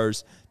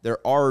superstars. There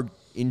are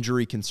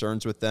injury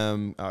concerns with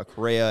them.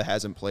 Correa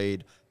hasn't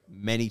played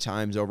many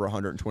times over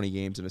 120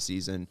 games in a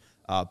season.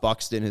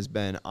 Buxton has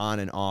been on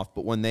and off,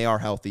 but when they are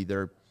healthy,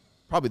 they're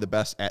probably the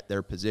best at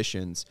their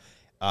positions.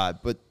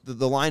 But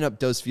the lineup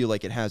does feel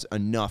like it has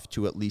enough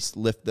to at least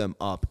lift them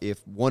up if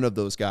one of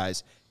those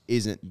guys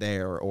isn't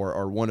there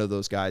or one of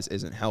those guys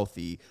isn't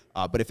healthy.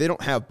 But if they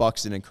don't have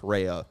Buxton and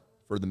Correa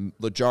for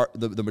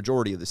the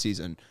majority of the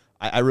season,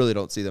 I really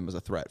don't see them as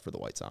a threat for the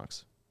White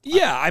Sox.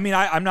 Yeah,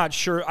 I'm not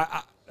sure.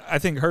 I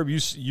think, Herb,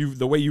 you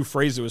the way you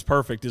phrased it was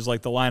perfect. Is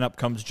like the lineup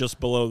comes just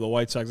below the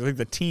White Sox. I think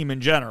the team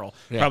in general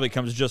probably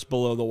comes just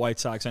below the White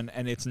Sox, and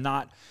it's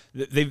not.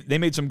 They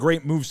made some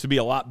great moves to be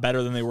a lot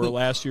better than they were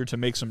last year to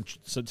make some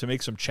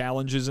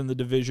challenges in the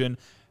division.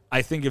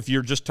 I think if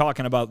you're just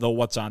talking about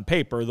what's on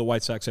paper, the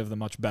White Sox have the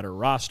much better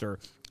roster.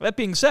 That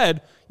being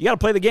said, you got to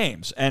play the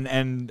games,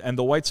 and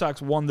the White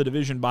Sox won the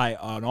division by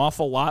an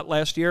awful lot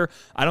last year.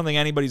 I don't think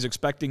anybody's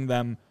expecting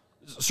them.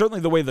 Certainly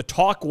the way the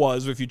talk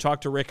was, if you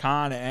talk to Rick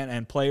Hahn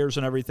and players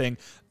and everything,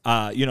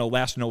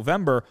 last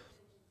November,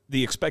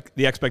 the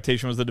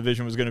expectation was the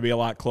division was going to be a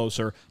lot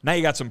closer. Now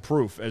you got some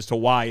proof as to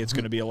why it's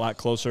going to be a lot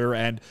closer.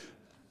 And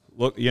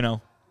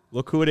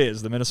look who it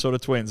is, the Minnesota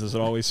Twins, as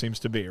it always seems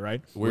to be,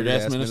 right?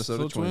 Weird-ass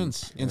Minnesota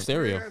Twins in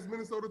stereo.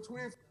 Minnesota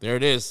Twins. There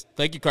it is.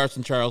 Thank you,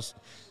 Carson Charles.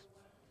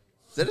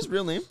 Is that his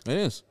real name? It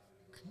is.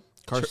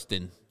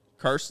 Karsten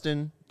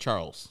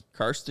Charles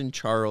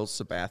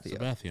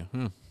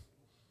Sabathia.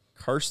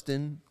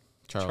 Karsten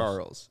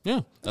Charles.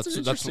 Yeah,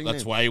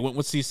 that's why he went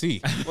with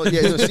CC. Well,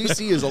 yeah,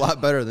 CC is a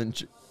lot better than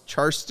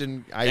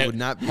Charleston. I would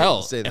not be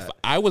able to say that. If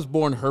I was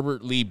born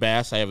Herbert Lee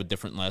Bass, I have a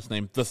different last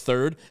name, the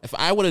third. If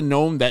I would have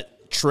known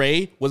that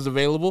Trey was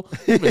available,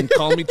 you've been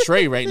calling me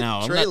Trey right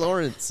now. Trey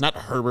Lawrence. Not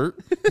Herbert.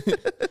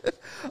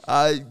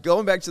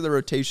 Going back to the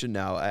rotation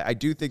now, I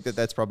do think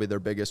that's probably their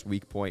biggest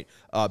weak point.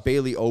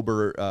 Bailey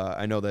Ober,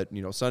 I know that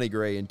Sonny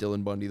Gray and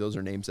Dylan Bundy, those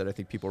are names that I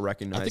think people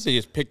recognize. I think they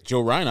just picked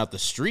Joe Ryan out the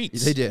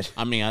streets. They did.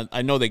 I mean,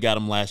 I know they got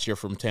him last year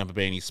from Tampa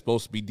Bay, and he's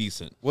supposed to be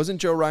decent.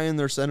 Wasn't Joe Ryan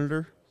their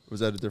senator Was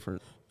that a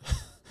different?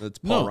 That's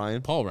Paul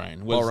Ryan. Paul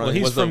Ryan. Well,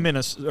 he's from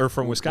Minnesota or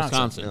from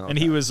Wisconsin, Oh, okay. and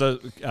he was a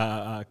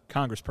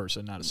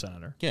congressperson, not a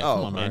senator. Yeah,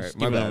 come on, man. Right, Just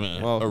my give bad.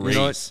 him Well, a you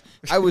know raise.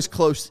 what? I was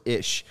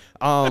close-ish.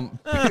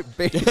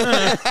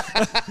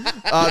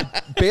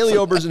 Bailey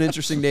Ober's an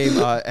interesting name.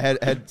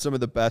 Had some of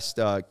the best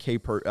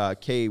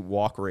K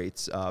walk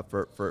rates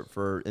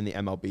for in the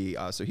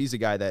MLB. So he's a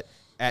guy that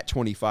at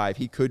 25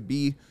 he could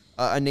be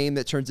a name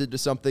that turns into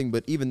something.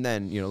 But even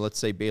then, let's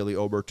say Bailey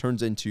Ober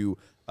turns into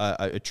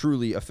a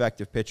truly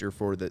effective pitcher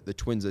for the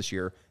Twins this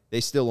year.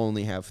 They still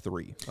only have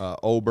 3.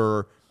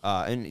 Ober,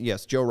 and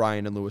yes, Joe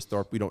Ryan and Lewis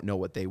Thorpe, we don't know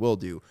what they will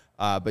do.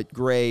 But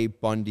Gray,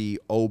 Bundy,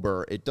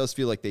 Ober, it does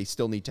feel like they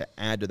still need to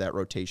add to that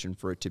rotation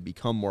for it to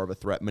become more of a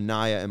threat.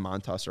 Minaya and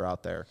Montas are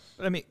out there.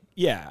 But I mean,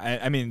 yeah,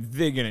 I mean,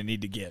 they're going to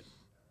need to get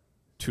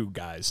 2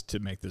 guys to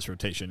make this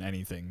rotation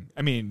anything.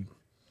 I mean,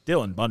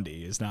 Dylan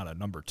Bundy is not a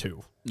number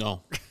 2.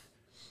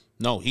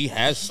 No, he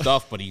has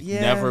stuff, but he's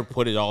never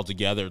put it all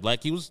together.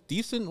 Like, he was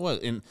decent,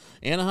 in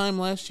Anaheim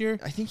last year?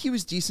 I think he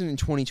was decent in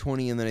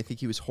 2020, and then I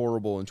think he was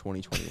horrible in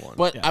 2021.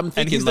 But I'm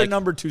thinking, and he's their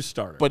number 2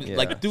 starter.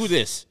 But, do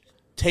this.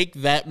 Take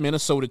that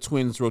Minnesota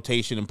Twins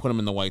rotation and put him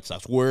in the White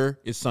Sox. Where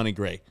is Sonny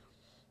Gray?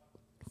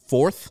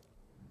 4th?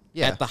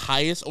 Yeah. At the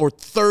highest? Or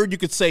 3rd, you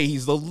could say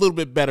he's a little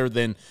bit better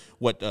than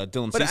what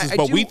Dylan Cease is.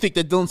 But we think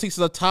that Dylan Cease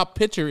is a top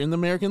pitcher in the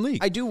American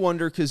League. I do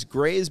wonder because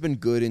Gray has been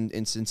good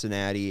in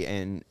Cincinnati,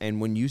 and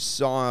when you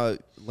saw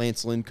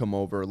Lance Lynn come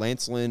over,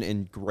 Lance Lynn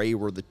and Gray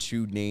were the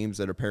 2 names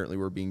that apparently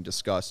were being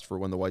discussed for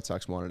when the White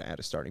Sox wanted to add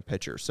a starting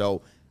pitcher.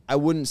 So I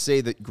wouldn't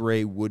say that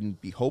Gray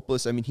wouldn't be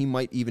hopeless. I mean, he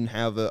might even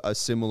have a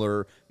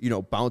similar,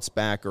 bounce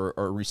back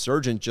or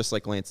resurgent just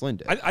like Lance Lynn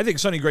did. I think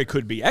Sonny Gray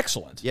could be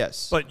excellent.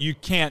 Yes. But you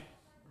can't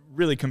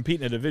really compete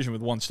in a division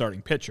with 1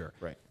 starting pitcher.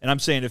 Right. And I'm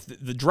saying if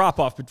the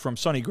drop-off from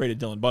Sonny Gray to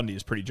Dylan Bundy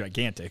is pretty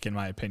gigantic, in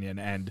my opinion,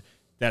 and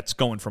that's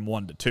going from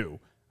 1 to 2.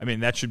 I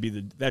mean, that should be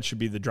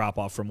the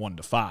drop-off from 1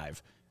 to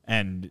 5.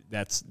 And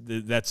that's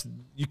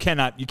you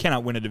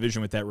cannot win a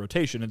division with that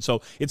rotation. And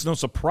so it's no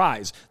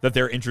surprise that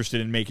they're interested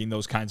in making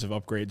those kinds of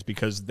upgrades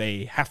because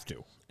they have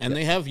to. And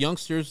they have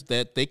youngsters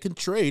that they can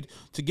trade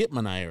to get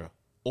Minaya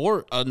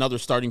or another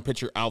starting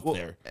pitcher out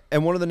there.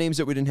 And one of the names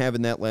that we didn't have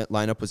in that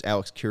lineup was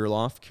Alex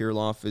Kirilloff.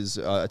 Kirilloff is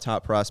a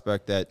top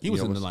prospect that he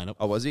was in the lineup.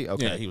 Oh, was he?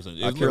 Okay, yeah, he was in.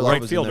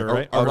 Right fielder,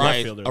 right?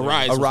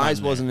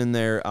 Arise wasn't in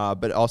there,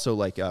 but also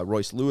like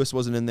Royce Lewis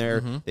wasn't in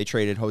there. Mm-hmm. They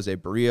traded Jose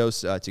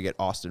Barrios to get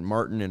Austin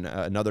Martin and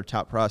another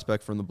top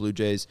prospect from the Blue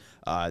Jays.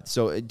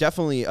 So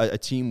definitely a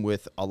team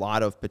with a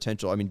lot of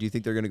potential. I mean, do you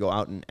think they're going to go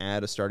out and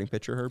add a starting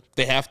pitcher, Herb?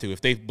 They have to if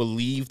they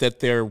believe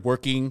that they're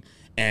working.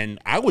 And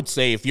I would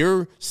say if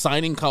you're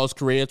signing Carlos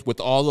Correa with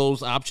all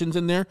those options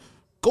in there,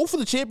 go for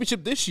the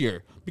championship this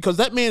year because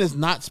that man is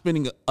not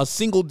spending a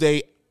single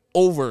day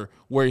over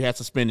where he has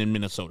to spend in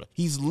Minnesota.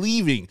 He's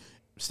leaving.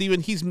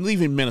 Steven, he's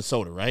leaving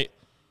Minnesota, right?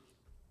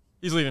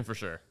 He's leaving for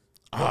sure.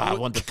 I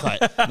want the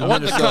cut. I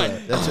want the cut.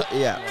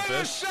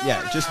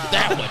 Just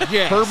that one.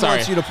 Yeah, Herb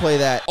wants you to play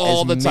that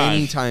all the time.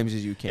 many times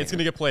as you can. It's going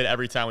to get played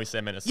every time we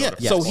say Minnesota.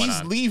 Yeah, so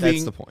he's leaving.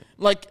 That's the point.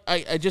 Like,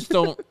 I just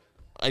don't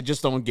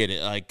get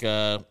it. Like,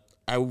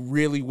 I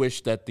really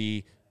wish that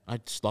I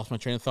just lost my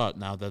train of thought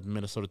now that the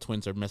Minnesota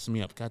Twins are messing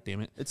me up. God damn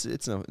it. It's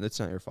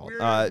not your fault.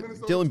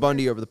 Dylan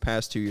Bundy over the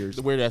past 2 years.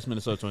 The weird-ass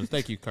Minnesota Twins.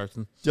 Thank you,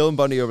 Carson. Dylan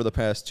Bundy over the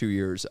past 2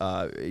 years,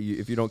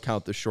 if you don't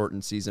count the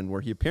shortened season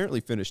where he apparently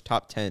finished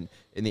top 10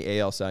 in the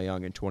AL Cy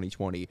Young in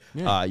 2020.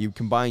 Yeah. You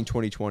combine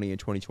 2020 and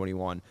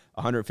 2021,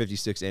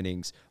 156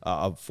 innings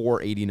of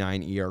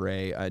 4.89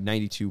 ERA,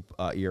 92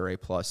 ERA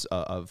plus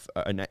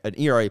an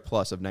ERA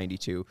plus of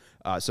 92.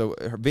 So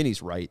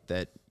Vinny's right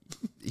that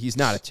he's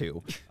not a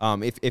 2.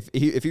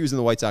 If he was in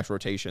the White Sox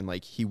rotation,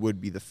 like he would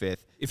be the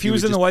 5th. If he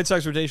was in the White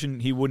Sox rotation,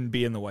 he wouldn't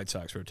be in the White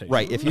Sox rotation.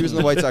 Right. If he was in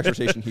the White Sox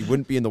rotation, he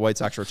wouldn't be in the White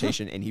Sox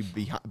rotation, and he'd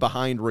be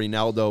behind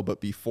Reynaldo, but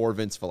before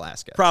Vince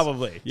Velasquez.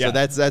 Probably. Yeah. So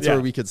that's where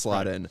we could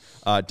slot in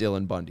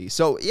Dylan Bundy.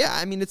 So yeah,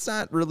 I mean, it's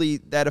not really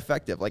that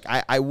effective. Like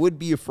I would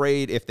be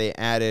afraid if they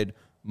added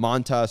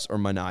Montas or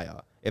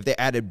Minaya. If they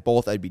added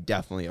both, I'd be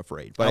definitely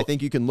afraid. But I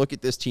think you can look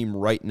at this team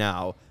right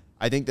now.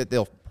 I think that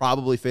they'll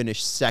probably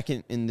finish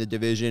 2nd in the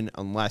division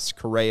unless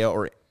Correa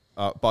or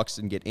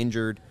Buxton get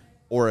injured,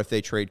 or if they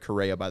trade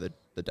Correa by the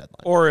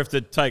deadline. Or if the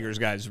Tigers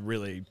guys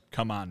really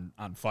come on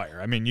fire.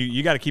 I mean,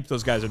 you got to keep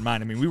those guys in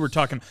mind. I mean, we were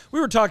talking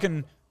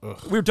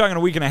a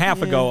week and a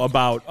half ago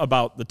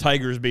about the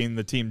Tigers being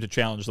the team to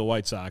challenge the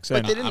White Sox.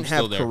 But they didn't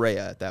have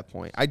Correa at that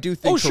point. I do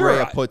think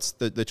Correa puts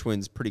the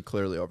Twins pretty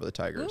clearly over the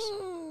Tigers.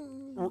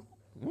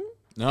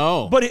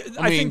 No, but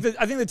I think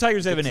the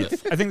Tigers have an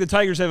if. I think the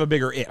Tigers have a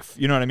bigger if.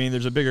 You know what I mean?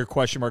 There's a bigger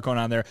question mark going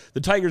on there.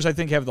 The Tigers, I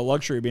think, have the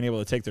luxury of being able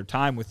to take their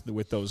time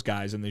with those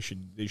guys, and they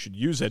should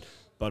use it.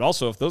 But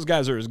also, if those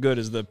guys are as good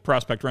as the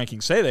prospect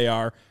rankings say they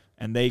are,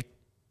 and they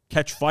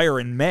catch fire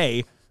in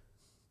May,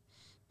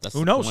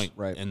 who knows? Point.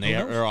 Right, and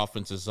their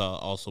offense is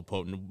also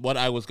potent. What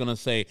I was gonna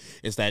say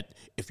is that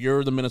if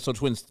you're the Minnesota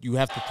Twins, you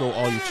have to throw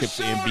all your chips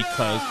in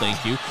because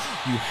you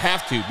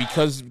have to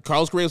because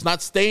Carlos Correa is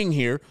not staying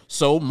here,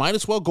 so might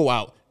as well go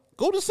out.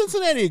 Go to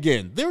Cincinnati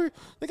again.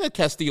 They got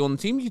Castillo on the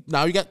team.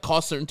 Now you got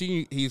cost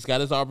certainty. He's got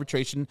his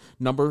arbitration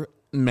number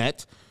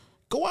met.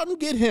 Go out and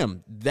get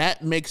him.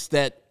 That makes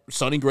that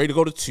Sonny Gray to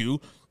go to 2.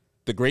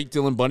 The great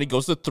Dylan Bundy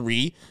goes to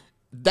 3.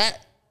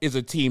 That is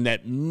a team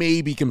that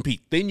maybe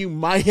compete. Then you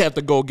might have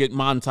to go get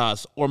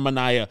Montas or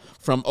Minaya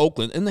from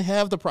Oakland, and they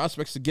have the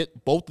prospects to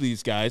get both of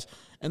these guys,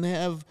 and they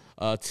have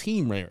a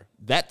team there.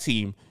 That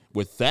team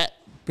with that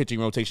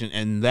pitching rotation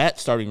and that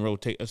starting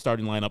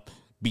lineup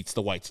beats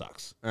the White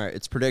Sox. All right,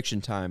 it's prediction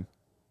time.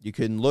 You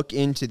can look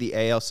into the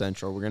AL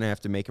Central. We're going to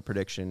have to make a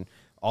prediction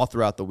all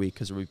throughout the week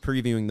because we'll be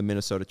previewing the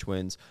Minnesota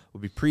Twins.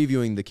 We'll be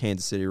previewing the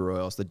Kansas City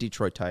Royals, the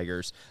Detroit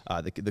Tigers,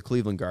 the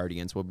Cleveland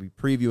Guardians. We'll be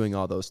previewing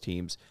all those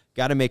teams.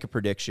 Got to make a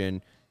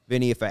prediction.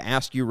 Vinny, if I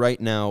ask you right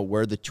now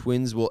where the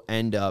Twins will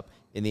end up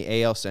in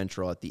the AL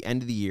Central at the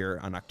end of the year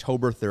on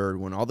October 3rd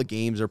when all the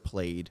games are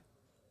played,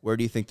 where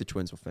do you think the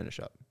Twins will finish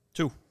up?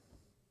 2.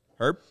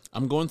 Herb?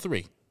 I'm going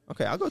 3.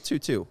 Okay, I'll go 2,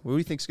 too. Who do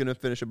you think is going to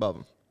finish above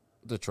them?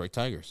 Detroit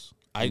Tigers.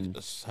 I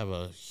just have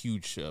a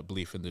huge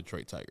belief in the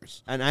Detroit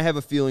Tigers. And I have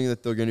a feeling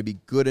that they're going to be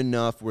good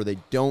enough where they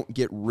don't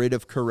get rid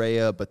of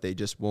Correa, but they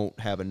just won't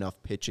have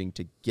enough pitching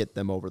to get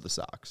them over the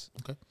Sox.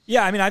 Okay.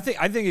 Yeah, I mean, I think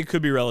it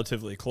could be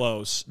relatively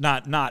close.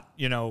 Not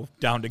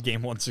down to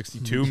game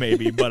 162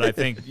 maybe, but I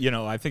think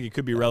it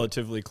could be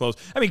relatively close.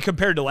 I mean,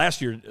 compared to last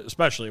year,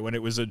 especially when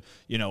it was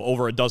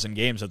over a dozen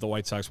games that the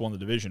White Sox won the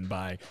division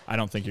by, I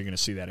don't think you're going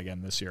to see that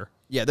again this year.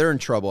 Yeah, they're in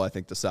trouble. I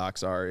think the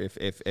Sox are if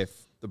the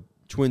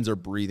Twins are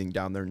breathing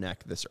down their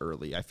neck this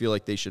early. I feel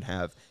like they should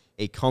have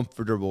a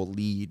comfortable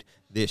lead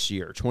this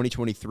year.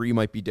 2023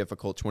 might be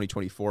difficult.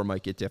 2024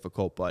 might get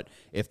difficult. But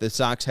if the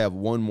Sox have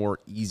one more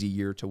easy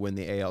year to win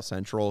the AL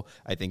Central,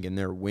 I think in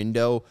their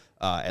window,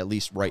 at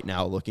least right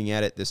now looking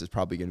at it, this is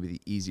probably going to be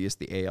the easiest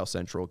the AL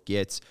Central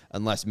gets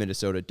unless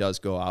Minnesota does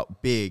go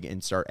out big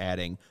and start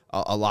adding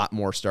a lot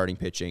more starting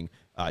pitching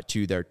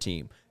to their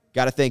team.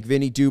 Got to thank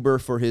Vinny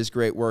Duber for his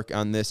great work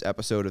on this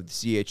episode of the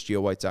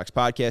CHGO White Sox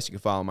podcast. You can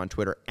follow him on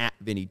Twitter at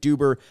Vinny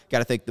Duber. Got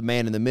to thank the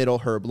man in the middle,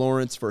 Herb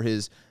Lawrence, for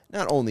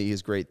not only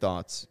his great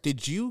thoughts.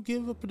 Did you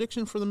give a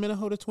prediction for the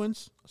Minnesota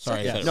Twins?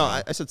 Sorry,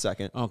 yeah. I said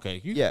second. Okay,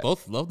 you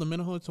both love the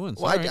Minnesota Twins.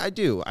 Well, I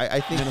do.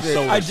 I think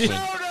Minnesota that Twins.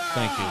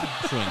 Thank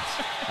you, Twins.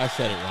 I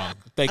said it wrong.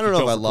 Thank you, I don't know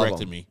Joe, if I for love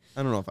correcting them. me.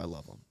 I don't know if I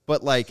love them,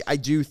 but I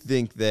do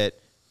think that,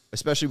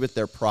 especially with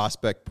their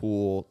prospect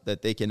pool,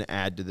 that they can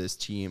add to this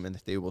team and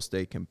that they will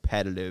stay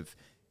competitive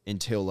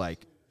until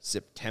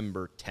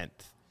September 10th.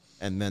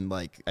 And then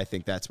I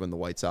think that's when the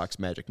White Sox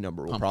magic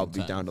number will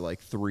probably be down to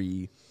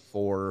 3,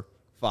 4,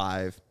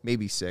 5,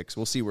 maybe 6.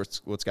 We'll see what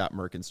Scott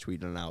Merkin's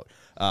tweeting out.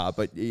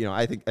 But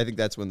I think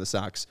that's when the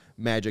Sox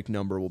magic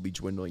number will be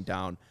dwindling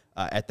down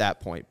at that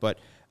point. But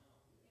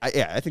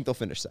I think they'll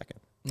finish second.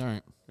 All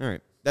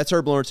right. That's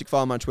Herb Lawrence. You can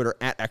follow him on Twitter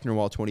at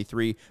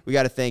Ecknerwall23. We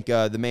got to thank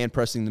the man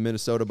pressing the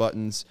Minnesota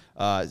buttons,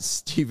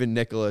 Stephen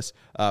Nicholas,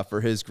 for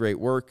his great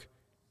work.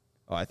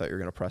 Oh, I thought you were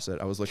gonna press it.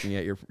 I was looking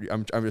at your.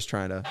 I'm just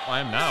trying to. I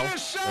am now.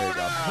 There you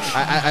go.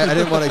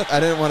 I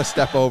didn't want to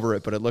step over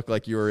it, but it looked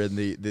like you were in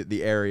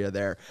the area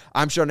there.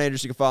 I'm Sean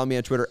Anderson. You can follow me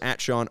on Twitter at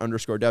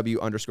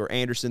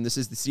Sean_W_Anderson. This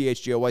is the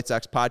CHGO White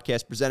Sox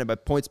podcast presented by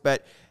PointsBet.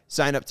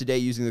 Sign up today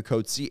using the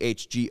code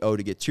CHGO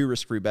to get 2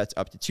 risk-free bets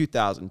up to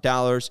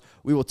 $2,000.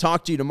 We will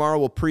talk to you tomorrow.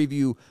 We'll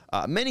preview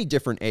many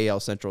different AL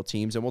Central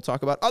teams, and we'll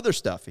talk about other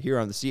stuff here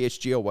on the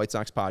CHGO White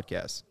Sox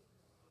podcast.